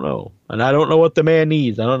again, I don't know. And I don't know what the man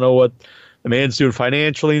needs. I don't know what the man's doing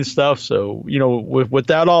financially and stuff. So, you know,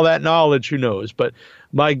 without all that knowledge, who knows? But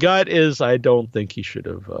my gut is I don't think he should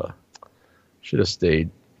have stayed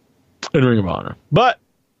in Ring of Honor. But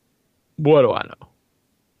what do I know?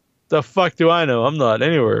 The fuck do I know? I'm not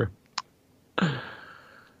anywhere.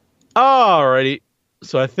 Alrighty.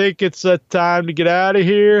 So I think it's time to get out of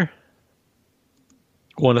here.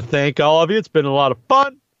 I want to thank all of you. It's been a lot of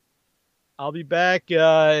fun. I'll be back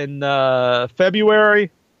in February.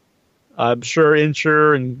 I'm sure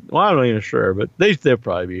Incher and, well, I'm not even sure, but they'll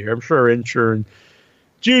probably be here. I'm sure Incher and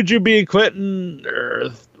Juju and Clinton, or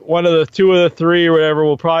one of the two of the three or whatever,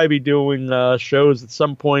 will probably be doing shows at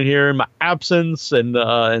some point here in my absence,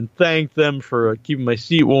 and thank them for keeping my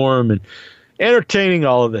seat warm and entertaining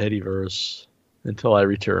all of the Headyverse until I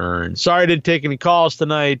return. Sorry I didn't take any calls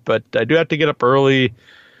tonight, but I do have to get up early.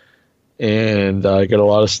 And I got a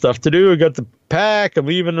lot of stuff to do. I got the pack. I'm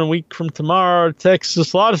leaving a week from tomorrow to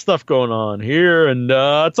Texas. A lot of stuff going on here. And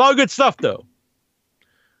it's all good stuff, though.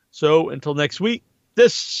 So until next week,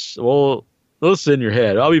 this in your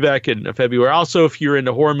head. I'll be back in February. Also, if you're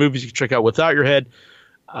into horror movies, you can check out Without Your Head.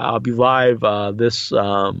 I'll be live this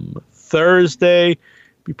Thursday.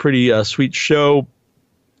 Be pretty sweet show.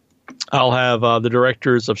 I'll have the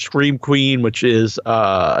directors of Scream Queen, which is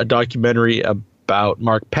a documentary about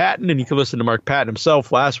Mark Patton, and you can listen to Mark Patton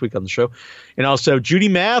himself last week on the show. And also Judy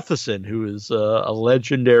Matheson, who is a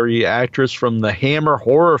legendary actress from the Hammer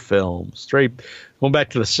horror films, straight going back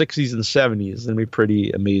to the 60s and 70s. It's going to be a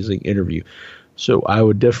pretty amazing interview. So I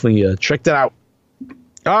would definitely check that out.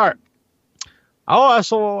 All right.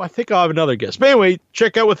 I think I'll have another guest. But anyway,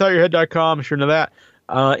 check out withoutyourhead.com if you're into that.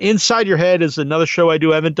 Inside Your Head is another show I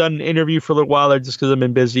do. I haven't done an interview for a little while there just because I've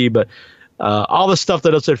been busy, but all the stuff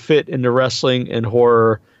that doesn't fit into wrestling and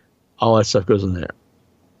horror, all that stuff goes in there.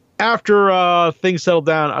 After things settle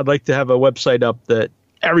down, I'd like to have a website up that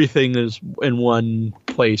everything is in one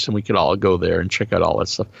place, and we could all go there and check out all that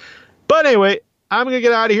stuff. But anyway, I'm gonna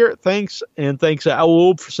get out of here. Thanks, and thanks to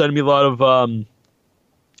Al for sending me a lot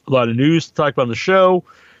of news to talk about on the show.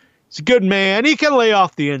 He's a good man. He can lay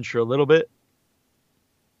off the intro a little bit.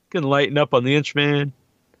 Can lighten up on the inch, man.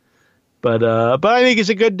 But I think he's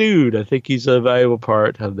a good dude. I think he's a valuable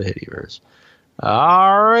part of the Hittyverse.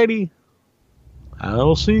 Alrighty.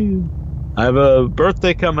 I'll see you. I have a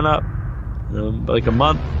birthday coming up. Like a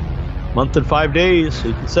month and 5 days. So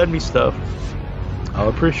you can send me stuff. I'll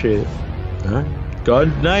appreciate it. All right.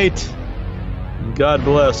 Good night. And God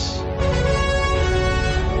bless.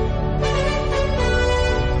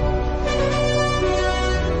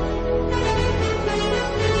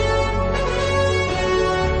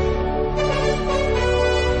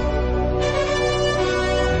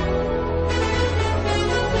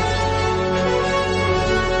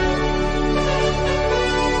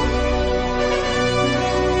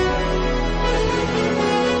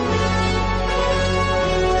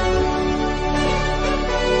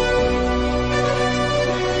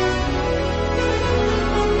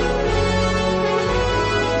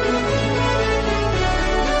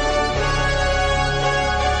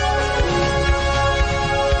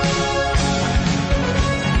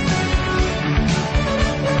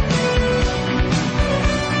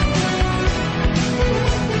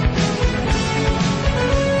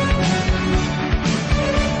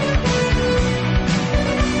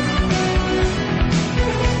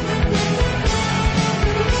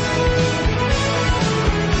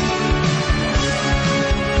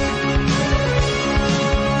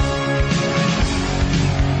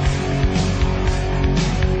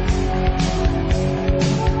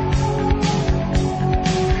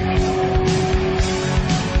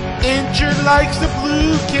 Likes the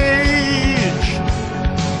blue cage,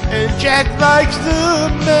 and Jack likes the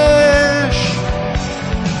mesh.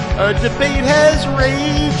 A debate has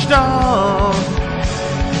raged on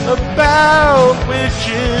about which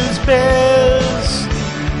is best.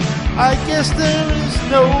 I guess there is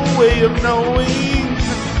no way of knowing.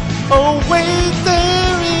 Oh wait,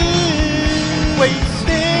 there is. Wait,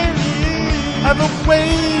 there is. I've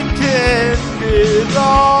awaited it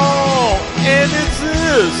all, and it's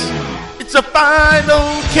this. It's a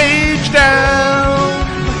final cage down.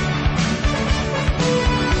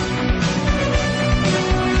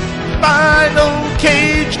 Final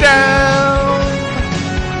cage down.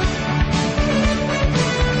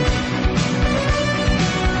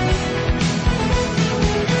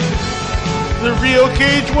 The real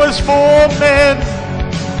cage was for men.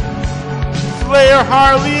 Flair,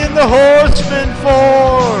 Harley, and the Horsemen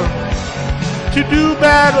for to do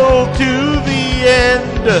battle to the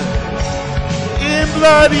end. In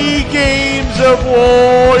bloody games of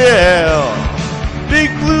war, yeah. Big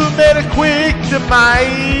Blue met a quick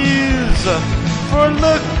demise for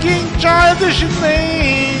looking childish and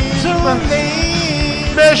lame. So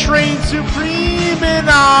lame. Mesh reigns supreme in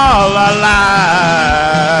all our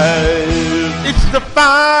lives. It's the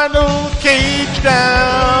final cage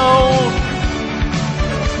down.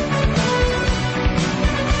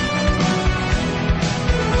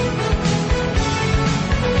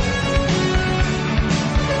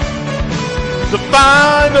 The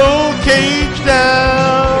final cage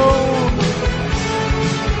down.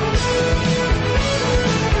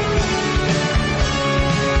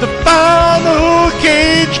 The final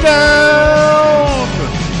cage down.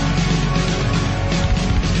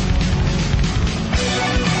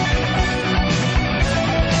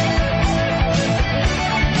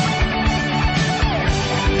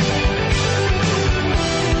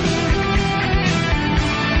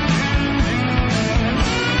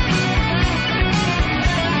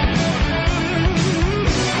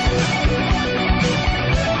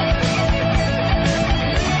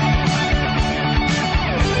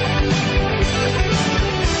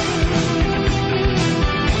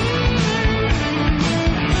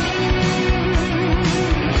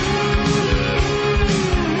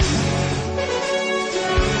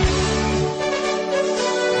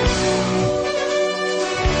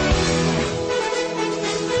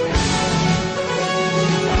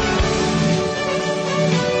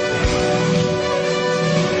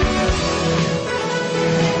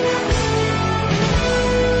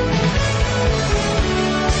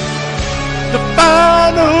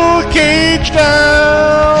 Cage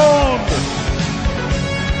down.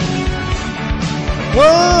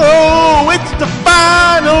 Whoa, it's the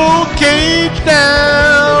final cage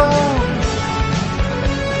down.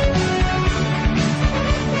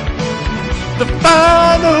 The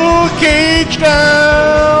final cage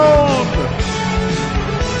down.